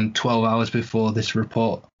stepped down 12 hours before this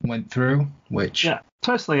report went through, which... Yeah,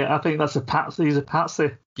 personally, I think that's a patsy. He's a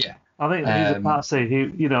patsy. Yeah. I think he's a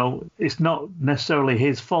patsy. It's not necessarily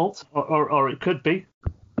his fault, or it could be.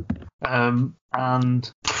 And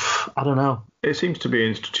I don't know. It seems to be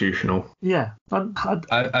institutional. Yeah.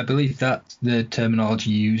 I believe that's the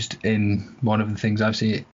terminology used in one of the things I've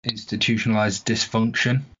seen, institutionalized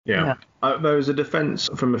dysfunction. Yeah. There was a defence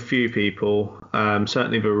from a few people.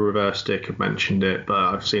 Certainly the reverse stick have mentioned it, but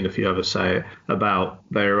I've seen a few others say it about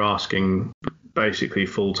they were asking basically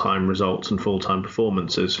full-time results and full-time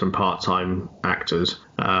performances from part-time actors.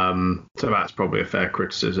 So that's probably a fair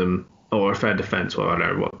criticism. Or a fair defence, well, I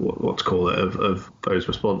don't know what to call it, of those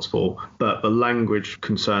responsible. But the language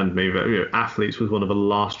concerned me. That athletes was one of the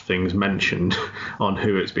last things mentioned on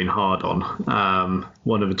who it's been hard on.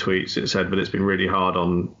 One of the tweets, it said that it's been really hard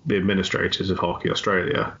on the administrators of Hockey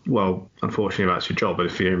Australia. Well, unfortunately, that's your job.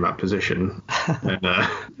 If you're in that position,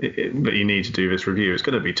 but you need to do this review, it's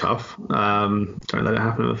going to be tough. Don't let it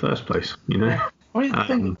happen in the first place, I mean,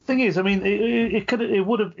 the thing is, I mean, it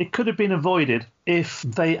could have been avoided if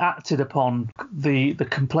they acted upon the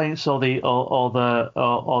complaints or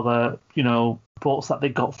the reports that they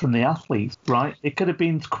got from the athletes, right? It could have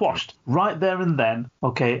been quashed right there and then.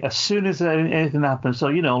 Okay, as soon as anything happens. So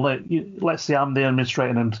let's say I'm the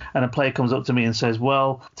administrator and a player comes up to me and says,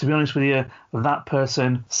 "Well, to be honest with you, that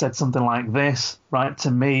person said something like this, right,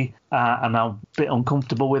 to me, and I'm a bit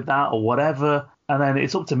uncomfortable with that or whatever." And then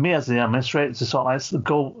it's up to me as the administrator to sort of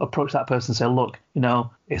go approach that person and say, look,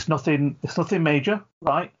 it's nothing major,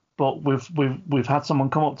 right? But we've had someone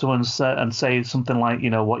come up to us and say something like,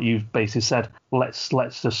 what you've basically said. Let's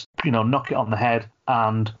just knock it on the head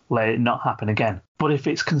and let it not happen again. But if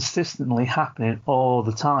it's consistently happening all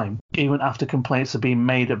the time, even after complaints are being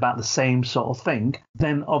made about the same sort of thing,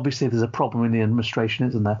 then obviously there's a problem in the administration,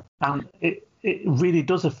 isn't there? And it really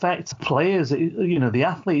does affect players, the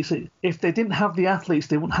athletes. If they didn't have the athletes,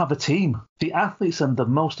 they wouldn't have a team. The athletes are the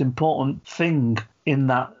most important thing in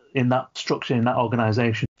that structure, in that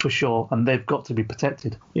organisation, for sure, and they've got to be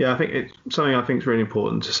protected. Yeah, I think something I think is really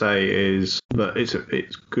important to say is that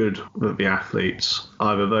it's good that the athletes,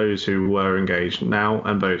 either those who were engaged now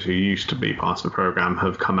and those who used to be part of the programme,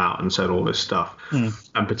 have come out and said all this stuff.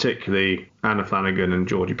 And particularly Anna Flanagan and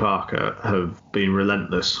Georgie Parker have been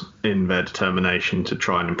relentless in their determination to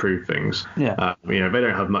try and improve things. Yeah. They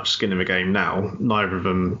don't have much skin in the game now. Neither of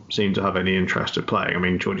them seem to have any interest in playing. I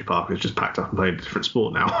mean, Georgie Parker's just packed up and played a different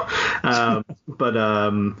sport now. But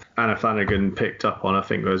Anna Flanagan picked up on, I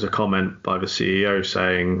think there was a comment by the CEO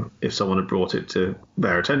saying if someone had brought it to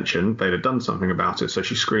their attention, they'd have done something about it. So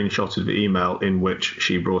she screenshotted the email in which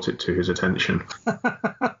she brought it to his attention.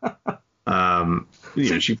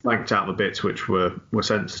 she blanked out the bits which were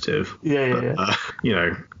sensitive. Yeah.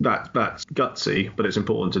 That's gutsy, but it's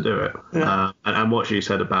important to do it. Yeah. And what she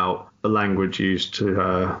said about the language used to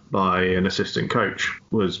her by an assistant coach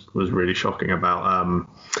was really shocking. About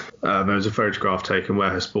there was a photograph taken where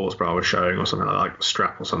her sports bra was showing, or something like a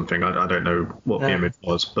strap or something. I don't know what the image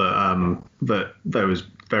was, but there was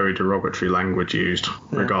very derogatory language used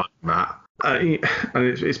regarding that. And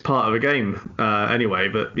it's part of a game anyway,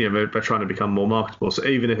 but they're trying to become more marketable. So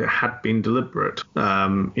even if it had been deliberate,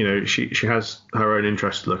 she has her own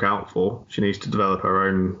interest to look out for. She needs to develop her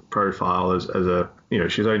own profile as a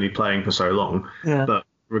she's only playing for so long. Yeah. But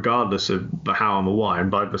regardless of the how and the why, and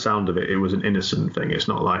by the sound of it, it was an innocent thing. It's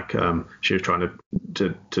not like she was trying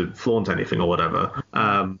to flaunt anything or whatever.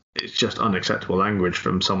 It's just unacceptable language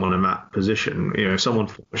from someone in that position. If someone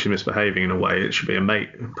thought she's misbehaving in a way, it should be a mate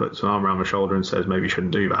who puts an arm around her shoulder and says maybe you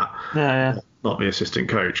shouldn't do that. Yeah. Not the assistant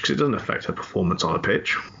coach, because it doesn't affect her performance on a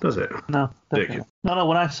pitch, does it? No. No.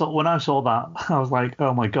 When I saw that, I was like,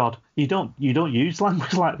 oh my god, you don't use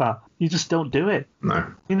language like that. You just don't do it.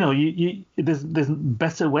 No. There's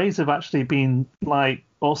better ways of actually being like,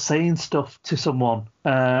 or saying stuff to someone,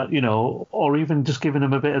 or even just giving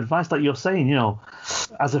them a bit of advice, like you're saying,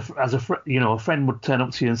 as a friend would turn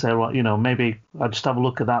up to you and say, well, maybe I just have a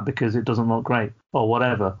look at that because it doesn't look great or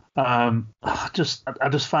whatever. I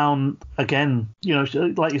just found, again,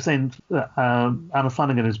 like you're saying, Anna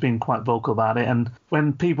Flanagan has been quite vocal about it, and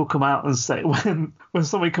when people come out and say, when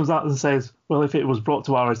somebody comes out and says, well, if it was brought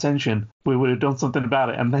to our attention, we would have done something about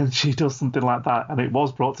it, and then she does something like that, and it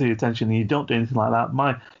was brought to your attention, and you don't do anything like that.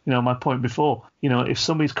 My point before, if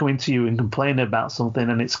somebody's coming to you and complaining about something,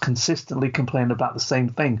 and it's consistently complaining about the same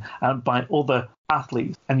thing by other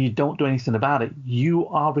athletes, and you don't do anything about it, you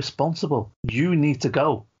are responsible. You need to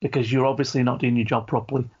go, because you're obviously not doing your job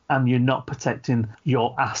properly, and you're not protecting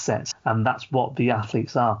your assets. And that's what the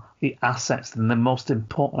athletes are, the assets, and the most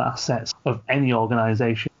important assets of any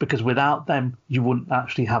organisation, because without them, you wouldn't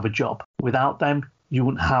actually have a job. Without them, you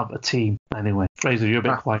wouldn't have a team. Anyway, Fraser, you're a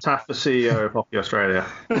bit quiet. Taff, the CEO of Hockey Australia.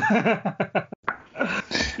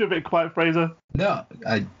 You're a bit quiet, Fraser. No,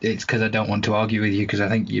 it's because I don't want to argue with you, because I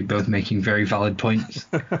think you're both making very valid points,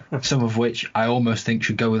 some of which I almost think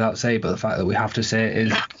should go without say, but the fact that we have to say it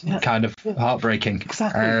is kind of heartbreaking.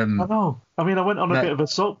 Exactly. I know. I mean, I went on a bit of a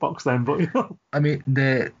soapbox then, but I mean,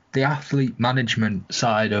 the athlete management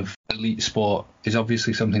side of elite sport is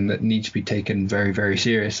obviously something that needs to be taken very, very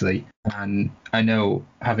seriously. And I know,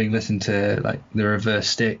 having listened to like the Reverse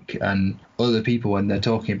Stick and other people when they're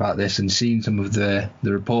talking about this and seeing some of the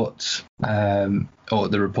reports or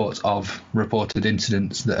the reports of reported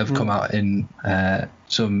incidents that have come out in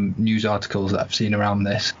some news articles that I've seen around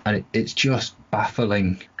this, and it's just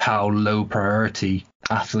baffling how low priority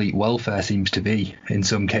athlete welfare seems to be in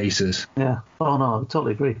some cases. Yeah. Oh no, I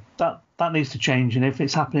totally agree. That needs to change, and if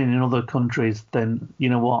it's happening in other countries, then you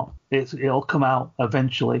know what? It'll come out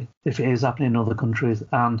eventually if it is happening in other countries,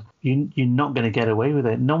 and you're not going to get away with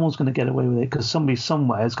it. No one's going to get away with it, because somebody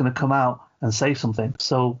somewhere is going to come out and say something.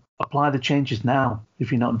 So apply the changes now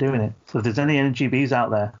if you're not doing it. So if there's any NGBs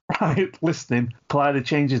out there, right, listening, apply the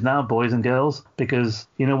changes now, boys and girls, because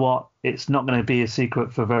you know what? It's not going to be a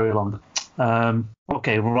secret for very long.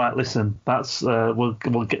 Okay, right. Listen, that's we'll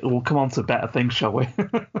come on to better things, shall we?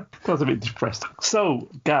 I was a bit depressed. So,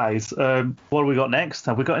 guys, what have we got next?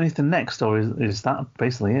 Have we got anything next, or is that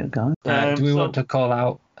basically it, guys? Do we want to call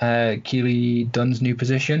out Keely Dunn's new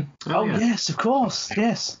position? Oh yeah. Yes, of course.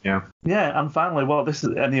 Yes. Yeah. Yeah, and finally, well, this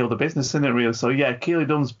is any other business, isn't it, really? So yeah, Keely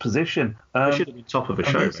Dunn's position. We should have been top of the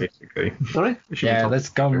show, basically. Sorry? Yeah, let's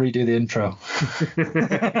go and redo the intro.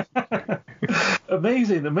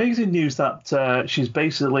 Amazing news that she's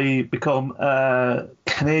basically become a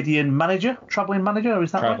Canadian manager, travelling manager,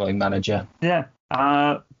 is that Travelling manager. Yeah.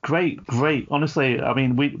 Great. Honestly, I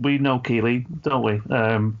mean, we know Keely, don't we?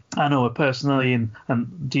 I know her personally,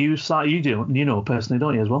 and do you know her personally,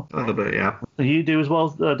 don't you, as well? A little bit, yeah. You do as well,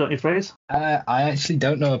 don't you, Fraser? I actually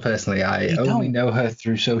don't know her personally. I only know her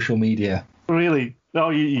through social media. Really? Oh,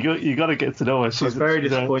 you got to get to know her. I was very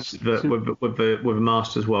disappointed that with the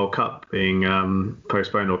Masters World Cup being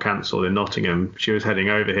postponed or cancelled in Nottingham, she was heading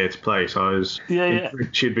over here to play. So I was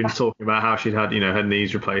intrigued. She'd been talking about how she'd had her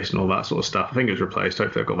knees replaced and all that sort of stuff. I think it was replaced.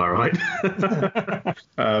 Hopefully I got that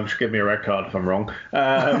right. Should give me a red card if I'm wrong.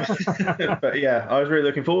 But yeah, I was really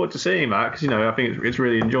looking forward to seeing that, because I think it's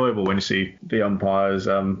really enjoyable when you see the umpires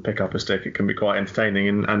pick up a stick. It can be quite entertaining,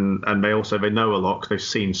 and they know a lot because they've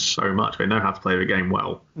seen so much. They know how to play the game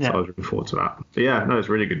well. Yeah. So I was looking forward to that. But yeah, no, it's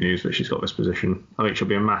really good news that she's got this position. I think she'll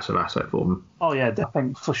be a massive asset for them. Oh yeah, I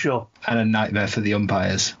think for sure. And a nightmare for the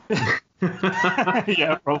umpires.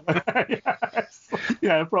 Yeah, probably. Yes.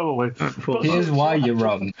 Yeah, probably. Here's why you're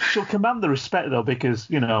wrong. She'll command the respect though, because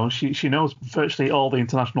she knows virtually all the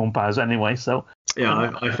international umpires anyway. So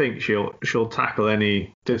yeah, I think she'll tackle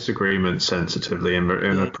any disagreement sensitively in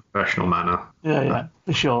a professional manner. Yeah,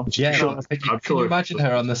 for sure. Yeah, sure. Can you imagine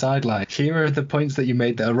her on the sideline? Here are the points that you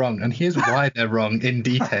made that are wrong, and here's why they're wrong in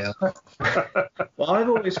detail. Well, I've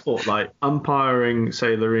always thought like umpiring,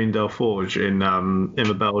 say, Lorraine Delforge in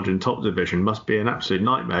the Belgian top division must be an absolute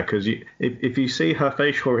nightmare, because if you see her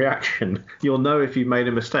facial reaction, you'll know if you've made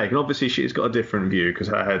a mistake. And obviously she's got a different view because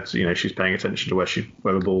her head's, she's paying attention to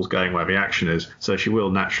where the ball's going, where the action is. So she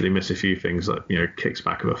will naturally miss a few things like, kicks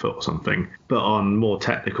back of her foot or something. But on more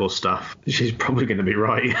technical stuff, she's probably going to be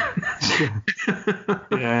right.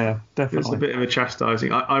 Yeah, definitely. It's a bit of a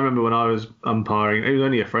chastising. I remember when I was umpiring, it was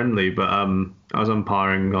only a friendly, but I was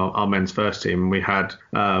umpiring our men's first team. We had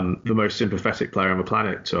the most sympathetic player on the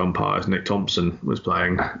planet to umpire, as Nick Thompson was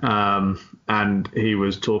playing. And he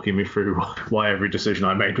was talking me through why every decision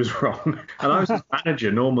I made was wrong. And I was his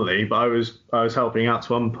manager normally, but I was helping out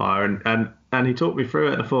to umpire, and he talked me through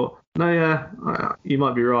it, and I thought, no, yeah, you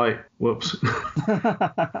might be right. Whoops.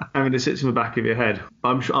 I mean, it sits in the back of your head.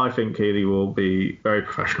 I think Keely will be very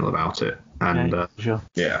professional about it. And sure.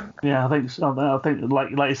 Yeah, I think so. I think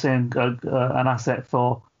like you're saying, an asset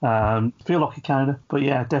for Field Hockey Canada, but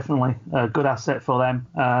yeah, definitely a good asset for them.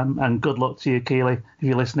 And good luck to you, Keely, if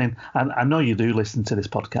you're listening. And I know you do listen to this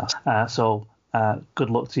podcast, so good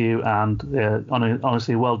luck to you, and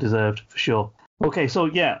honestly, well deserved for sure. Okay, so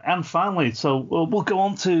yeah, and finally, so we'll go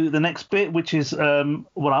on to the next bit, which is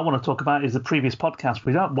what I want to talk about is the previous podcast.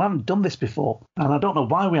 We haven't done this before, and I don't know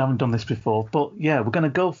why we haven't done this before, but yeah, we're gonna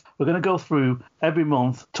go through every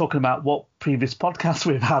month talking about what previous podcasts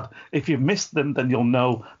we've had. If you've missed them, then you'll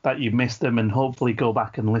know that you've missed them, and hopefully go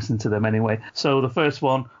back and listen to them anyway. So the first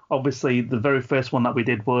one, obviously, the very first one that we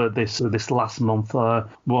did were this last month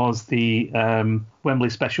was the Wembley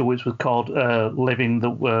special, which was called Reliving the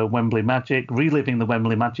Wembley Magic,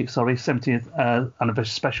 70th anniversary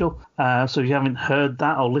special. So if you haven't heard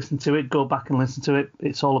that or listened to it, go back and listen to it.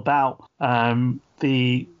 It's all about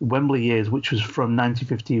the Wembley years, which was from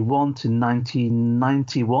 1951 to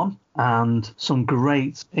 1991, and some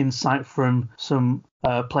great insight from some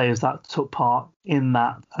players that took part in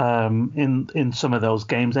that in some of those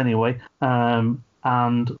games anyway.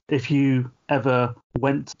 And if you ever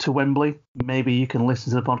went to Wembley, maybe you can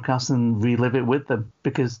listen to the podcast and relive it with them,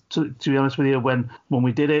 because to be honest with you, when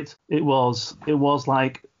we did it, it was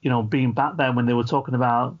like being back then when they were talking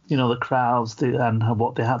about the crowds and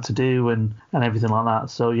what they had to do and everything like that.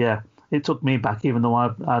 So yeah, it took me back, even though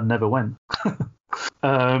I never went.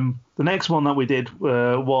 The next one that we did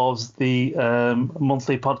was the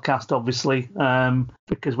monthly podcast, obviously,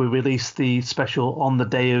 because we released the special on the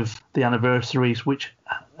day of the anniversaries, which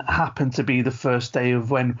happened to be the first day of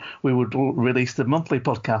when we would release the monthly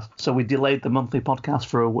podcast. So we delayed the monthly podcast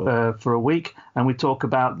for a week, and we talk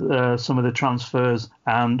about some of the transfers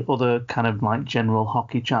and other kind of like general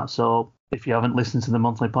hockey chat. So if you haven't listened to the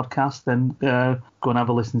monthly podcast, then go and have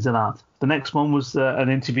a listen to that. The next one was an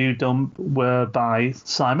interview done by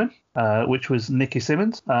Simon, which was Nikki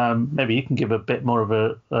Simmons. Maybe you can give a bit more of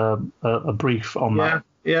a brief on that.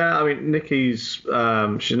 Yeah, I mean, Nikki's she's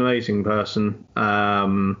an amazing person.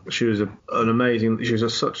 She was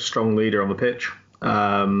such a strong leader on the pitch.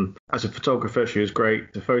 As a photographer, she was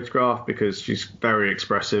great to photograph because she's very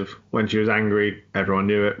expressive. When she was angry, everyone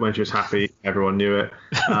knew it. When she was happy, everyone knew it.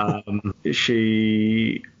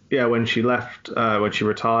 When she left, when she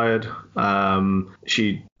retired,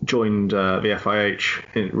 she joined the FIH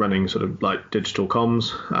in running sort of like digital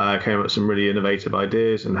comms, came up with some really innovative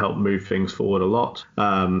ideas and helped move things forward a lot.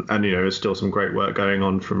 And there's still some great work going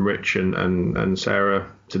on from Rich and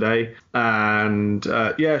Sarah today. And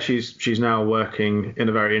she's now working in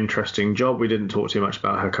a very interesting job. We didn't talk too much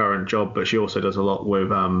about her current job, but she also does a lot with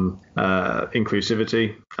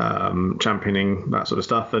inclusivity, championing that sort of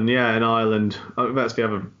stuff. And yeah, in Ireland, that's the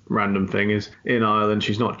other random thing, is in Ireland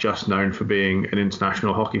she's not just known for being an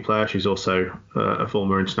international hockey player, she's also a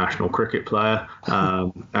former international cricket player,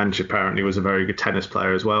 and she apparently was a very good tennis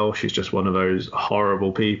player as well. She's just one of those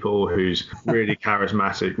horrible people who's really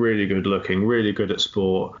charismatic, really good looking, really good at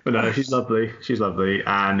sport. But no, she's lovely,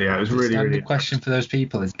 and yeah, it was really, really. The question for those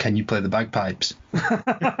people is, can you play the bagpipes?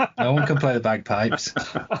 No one can play the bagpipes.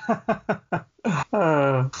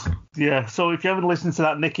 So if you haven't listened to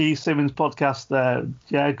that Nikki Simmons podcast,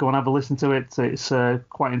 go and have a listen to it. It's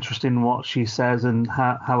quite interesting what she says and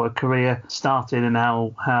how her career started and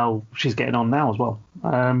how she's getting on now as well.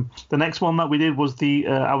 The next one that we did was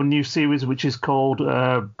our new series, which is called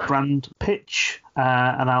Brand Pitch,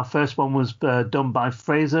 And our first one was done by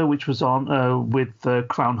Fraser, which was on with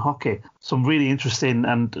Crown Hockey. Some really interesting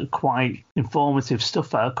and quite informative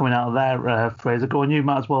stuff coming out of there, Fraser. Go on, you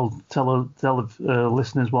might as well tell the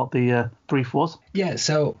listeners what the brief was. Yeah,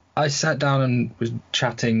 so I sat down and was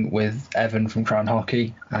chatting with Evan from Crown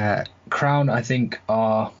Hockey. Crown, I think,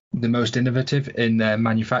 are the most innovative in their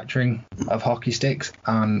manufacturing of hockey sticks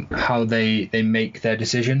and how they make their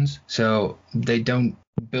decisions. So they don't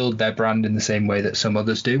build their brand in the same way that some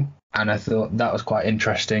others do. And I thought that was quite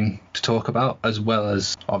interesting to talk about, as well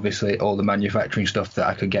as obviously all the manufacturing stuff that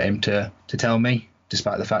I could get him to tell me,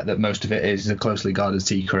 despite the fact that most of it is a closely guarded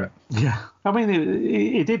secret. Yeah, I mean,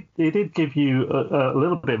 it did give you a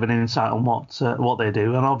little bit of an insight on what they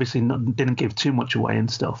do, and obviously didn't give too much away and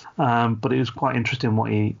stuff. But it was quite interesting what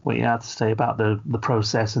he had to say about the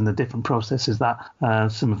process and the different processes that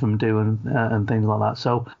some of them do and things like that.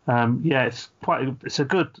 So yeah, it's a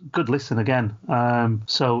good listen again.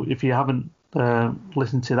 So if you haven't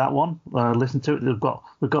listen to that one, listen to it.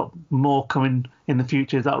 We've got more coming in the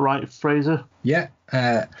future. Is that right, Fraser? Yeah,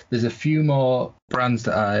 there's a few more brands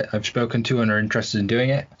that I've spoken to and are interested in doing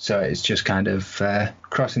it. So it's just kind of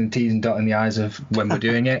crossing the T's and dotting the I's of when we're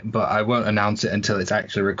doing it, but I won't announce it until it's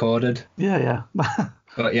actually recorded. Yeah.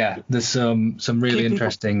 But yeah, there's some really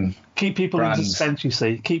interesting keep people brands. in suspense, you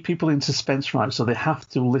see. Keep people in suspense, right? So they have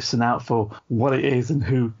to listen out for what it is and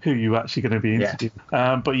who you're actually going to be interviewing.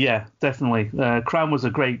 Yeah. But yeah, definitely. Crown was a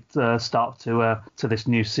great start to this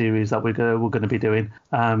new series that we're going to be doing.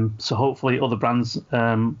 So hopefully other brands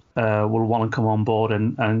will want to come on board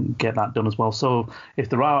and get that done as well. So if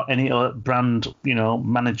there are any other brand,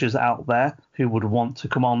 managers out there who would want to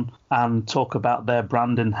come on and talk about their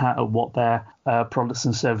brand and what their products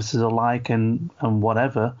and services are like and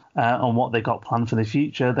whatever, and what they got planned for the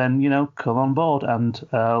future, then come on board and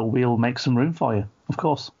we'll make some room for you, of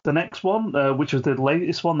course. The next one, which was the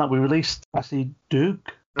latest one that we released, Ashley Doug.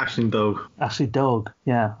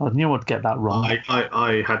 Yeah, I knew I'd get that wrong.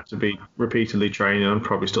 I had to be repeatedly trained, and I'm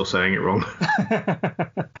probably still saying it wrong.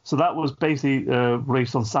 So that was basically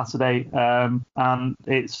released on Saturday, and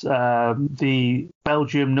it's the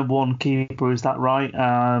Belgium #1 keeper, is that right?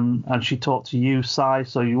 And she talked to you, Si,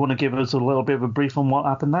 so you want to give us a little bit of a brief on what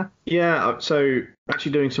happened there? Yeah, so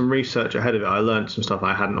actually doing some research ahead of it, I learned some stuff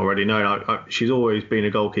I hadn't already known. She's always been a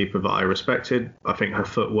goalkeeper that I respected. I think her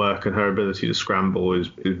footwork and her ability to scramble is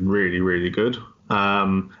really, really good.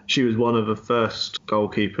 She was one of the first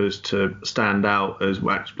goalkeepers to stand out as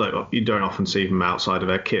you don't often see them outside of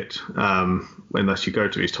their kit unless you go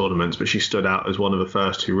to these tournaments, but she stood out as one of the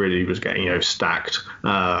first who really was getting stacked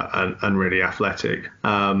and really athletic.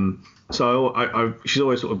 So she's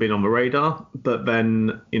always sort of been on the radar, but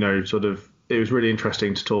then it was really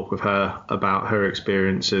interesting to talk with her about her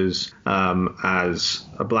experiences as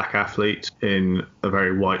a black athlete in a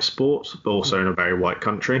very white sport, but also in a very white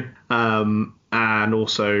country. And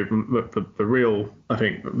also the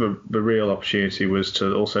real opportunity was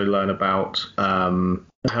to also learn about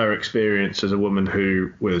her experience as a woman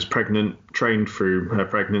who was pregnant, trained through her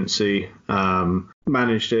pregnancy,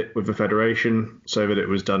 managed it with the federation so that it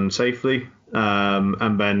was done safely,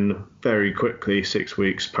 and then very quickly, 6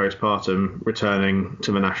 weeks postpartum, returning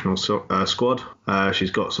to the national squad.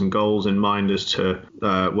 She's got some goals in mind as to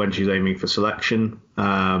when she's aiming for selection,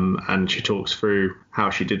 and she talks through how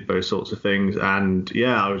she did those sorts of things. And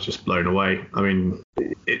yeah, I was just blown away. I mean,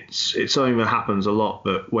 it's something that happens a lot,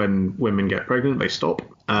 that when women get pregnant, they stop.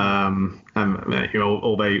 Or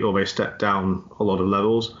they step down a lot of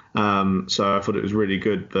levels. So I thought it was really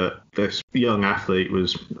good that this young athlete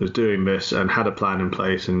was doing this and had a plan in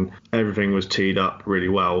place, and everything was teed up really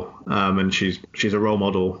well. And she's a role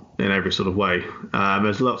model in every sort of way.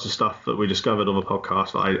 There's lots of stuff that we discovered on the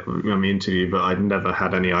podcast on the interview, but I'd never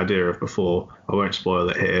had any idea of before. I won't spoil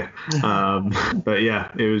it here. But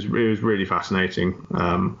yeah, it was really fascinating.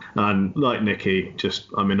 And like Nikki,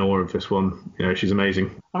 I'm in awe of this one. She's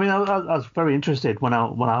amazing. I mean, I was very interested when I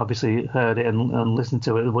obviously heard it and listened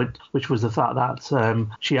to it, which was the fact that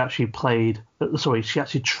she actually trained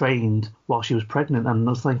while she was pregnant, and I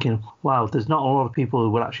was thinking, wow, there's not a lot of people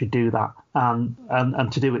who would actually do that, and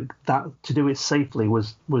to do it safely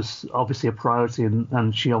was obviously a priority,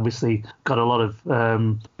 and she obviously got a lot of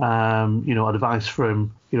advice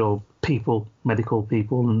from medical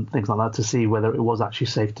people and things like that to see whether it was actually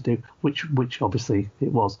safe to do, which obviously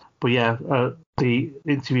it was. But yeah, the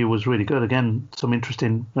interview was really good. Again, some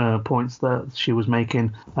interesting points that she was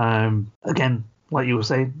making. Again, like you were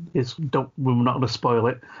saying, we're not going to spoil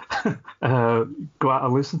it. Go out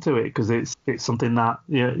and listen to it, because it's something that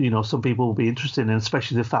some people will be interested in,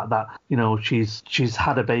 especially the fact that she's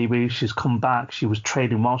had a baby, she's come back, she was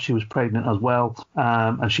training while she was pregnant as well,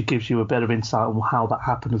 and she gives you a bit of insight on how that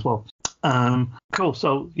happened as well. Cool.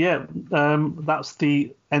 So that's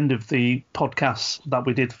the end of the podcast that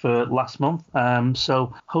we did for last month.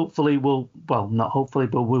 So hopefully not hopefully,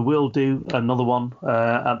 but we will do another one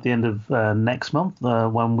at the end of next month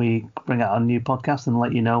when we bring out a new podcast and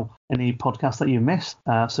let you know any podcasts that you missed.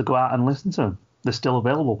 So go out and listen to them. They're still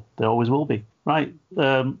available. They always will be. Right,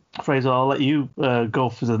 Fraser, I'll let you go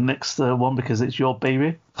for the next one because it's your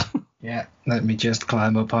baby. Yeah, let me just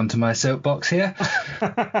climb up onto my soapbox here.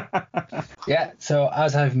 Yeah, so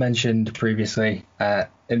as I've mentioned previously,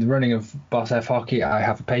 in the running of Boss F Hockey, I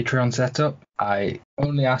have a Patreon set up. I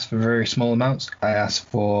only ask for very small amounts. I ask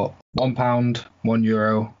for £1,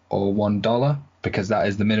 €1, or $1, because that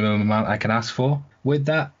is the minimum amount I can ask for. With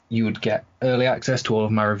that, you would get early access to all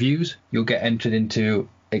of my reviews. You'll get entered into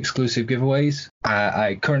exclusive giveaways.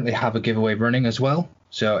 I currently have a giveaway running as well.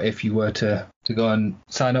 So if you were to go and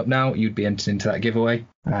sign up now, you'd be entered into that giveaway.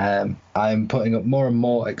 I'm putting up more and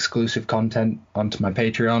more exclusive content onto my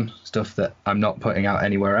Patreon, stuff that I'm not putting out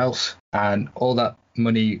anywhere else. And all that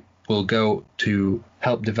money will go to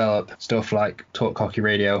help develop stuff like Talk Hockey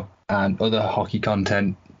Radio and other hockey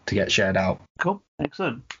content to get shared out. Cool.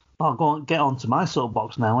 Excellent. I'll go and get onto my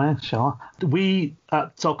soapbox now, shall I? We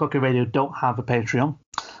at Talk Hockey Radio don't have a Patreon.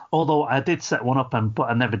 Although I did set one up, but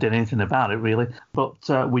I never did anything about it, really. But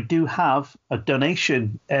we do have a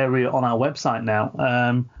donation area on our website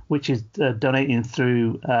now, which is donating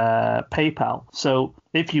through PayPal. So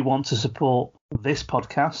if you want to support this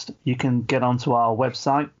podcast, you can get onto our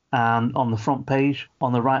website, and on the front page,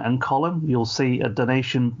 on the right-hand column, you'll see a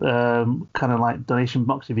donation, kind of like donation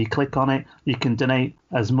box. If you click on it, you can donate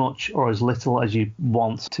as much or as little as you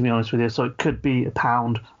want, to be honest with you. So it could be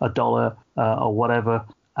 £1, $1, or whatever.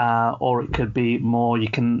 Or it could be more. You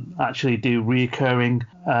can actually do reoccurring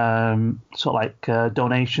sort of like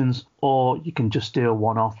donations, or you can just do a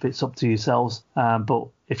one-off. It's up to yourselves. But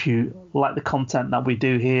if you like the content that we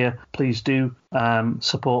do here, please do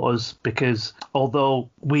support us, because although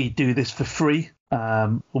we do this for free,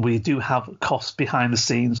 we do have costs behind the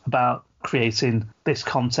scenes about creating this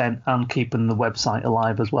content and keeping the website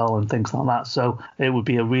alive as well and things like that. So it would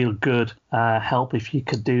be a real good help if you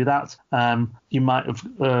could do that. You might have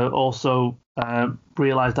also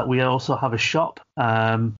realized that we also have a shop.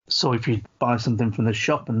 So if you buy something from the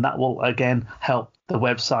shop, and that will again help the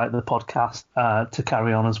website, the podcast to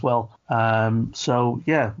carry on as well. So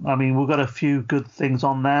yeah, I mean, we've got a few good things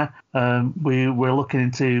on there. We're looking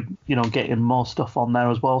into getting more stuff on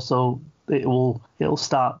there as well. So it'll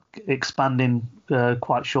start expanding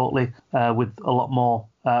quite shortly with a lot more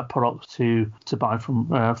products to buy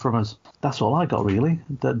from us. That's all I got, really.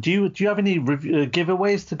 Do you have any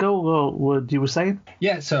giveaways to go, or what you were saying?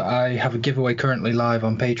 Yeah, so I have a giveaway currently live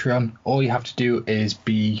on Patreon. All you have to do is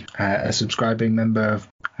be a subscribing member of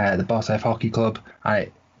the Boss F Hockey Club, and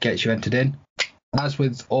it gets you entered in. As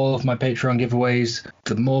with all of my Patreon giveaways,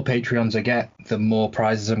 the more Patreons I get, the more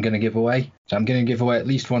prizes I'm going to give away. So I'm going to give away at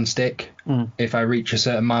least 1 stick. If I reach a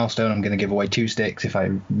certain milestone, I'm going to give away 2 sticks. If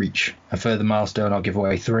I reach a further milestone, I'll give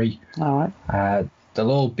away 3. All right.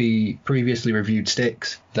 They'll all be previously reviewed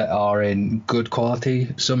sticks that are in good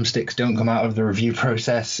quality. Some sticks don't come out of the review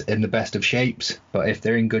process in the best of shapes, but if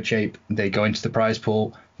they're in good shape, they go into the prize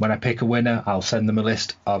pool. When I pick a winner, I'll send them a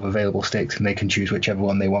list of available sticks, and they can choose whichever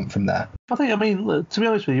one they want from there. I mean, to be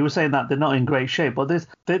honest with you, you were saying that they're not in great shape, but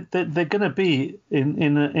they're going to be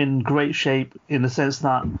in great shape in the sense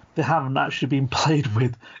that they haven't actually been played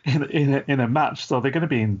with in a match, so they're going to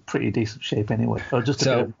be in pretty decent shape anyway. Or just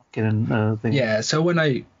a bit of thing. Yeah. So when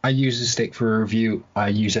I use a stick for a review, I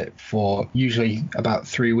use it for usually about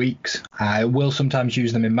 3 weeks. I will sometimes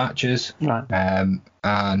use them in matches. Right.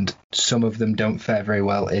 And some of them don't fare very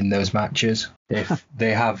well in those matches. If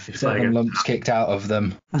they have 7 lumps kicked out of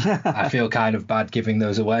them, I feel kind of bad giving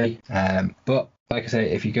those away. But like I say,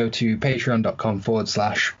 if you go to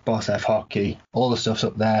patreon.com/bossfhockey, all the stuff's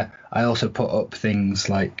up there. I also put up things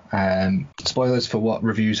like spoilers for what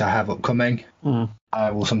reviews I have upcoming.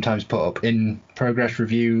 I will sometimes put up in-progress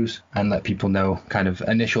reviews and let people know kind of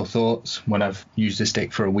initial thoughts when I've used a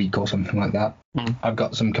stick for a week or something like that. I've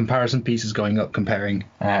got some comparison pieces going up comparing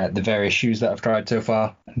the various shoes that I've tried so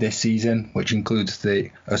far. this season, which includes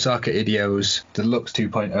the Osaka Idios, the Lux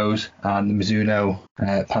 2.0s, and the Mizuno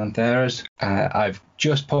Pantheras. I've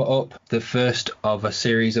just put up the first of a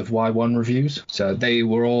series of Y1 reviews. So they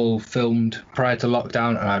were all filmed prior to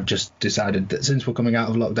lockdown, and I've just decided that since we're coming out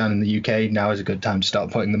of lockdown in the UK, now is a good time to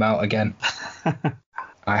start putting them out again.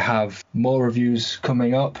 I have more reviews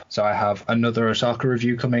coming up, so I have another Osaka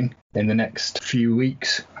review coming in the next few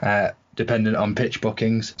weeks, dependent on pitch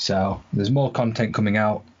bookings. So there's more content coming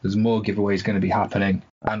out, there's more giveaways going to be happening,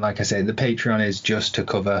 and like I say, the Patreon is just to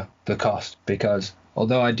cover the cost, because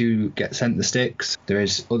although I do get sent the sticks, there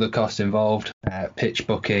is other costs involved, pitch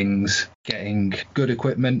bookings, getting good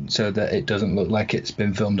equipment so that it doesn't look like it's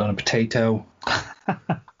been filmed on a potato.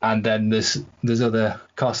 And then there's other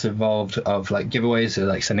costs involved of like giveaways, so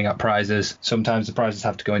like sending out prizes. Sometimes the prizes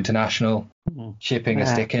have to go international. Shipping a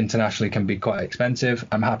stick internationally can be quite expensive.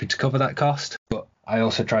 I'm happy to cover that cost, but I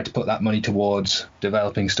also try to put that money towards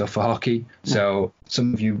developing stuff for hockey. So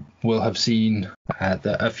some of you will have seen that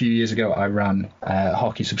a few years ago I ran a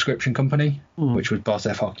hockey subscription company, which was Boss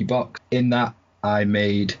F Hockey Box. In that, I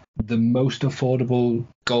made the most affordable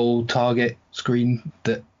goal target screen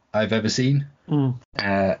that I've ever seen.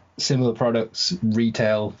 Similar products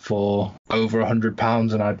retail for over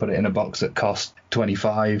 £100, and I put it in a box that cost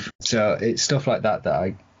 £25. So it's stuff like that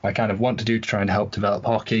I kind of want to do to try and help develop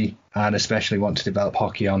hockey, and especially want to develop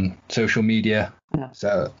hockey on social media.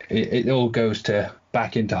 So it all goes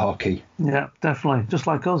back into hockey. Yeah, definitely. Just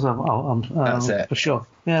like us, that's it. For sure.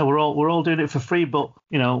 Yeah, we're all doing it for free, but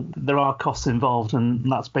there are costs involved, and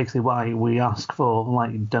that's basically why we ask for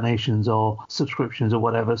like donations or subscriptions or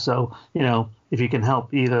whatever. So if you can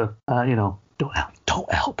help either,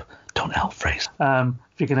 don't help Fraser.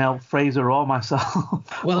 If you can help Fraser or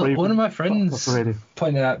myself. Well, one of my friends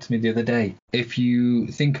pointed out to me the other day, if you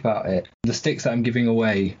think about it, the sticks that I'm giving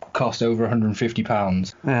away cost over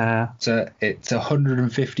 £150. Yeah. So it's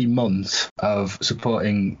 150 months of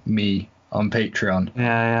supporting me on Patreon.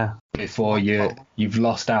 Yeah. Before you've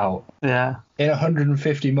lost out. Yeah. In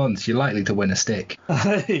 150 months, you're likely to win a stick.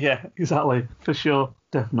 Yeah, exactly. For sure.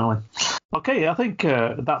 Definitely. Okay, I think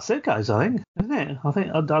that's it, guys. I think, isn't it?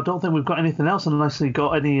 I don't think we've got anything else unless you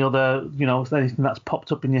got any other, anything that's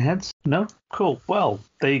popped up in your heads. No? Cool. Well,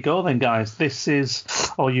 there you go then, guys. This is,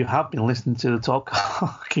 you have been listening to the Talk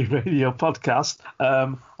Hockey Radio podcast.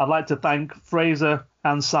 I'd like to thank Fraser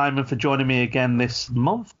and Simon for joining me again this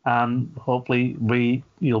month, and hopefully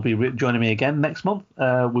you'll be joining me again next month.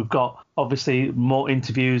 We've got obviously more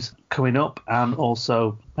interviews coming up, and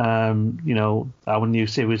also our new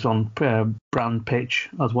series on brand pitch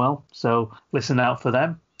as well, so listen out for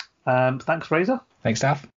them. Thanks, Fraser. Thanks,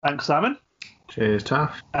 Taff. Thanks, Simon. Cheers,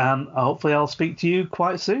 Taff. And hopefully I'll speak to you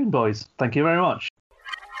quite soon, boys. Thank you very much.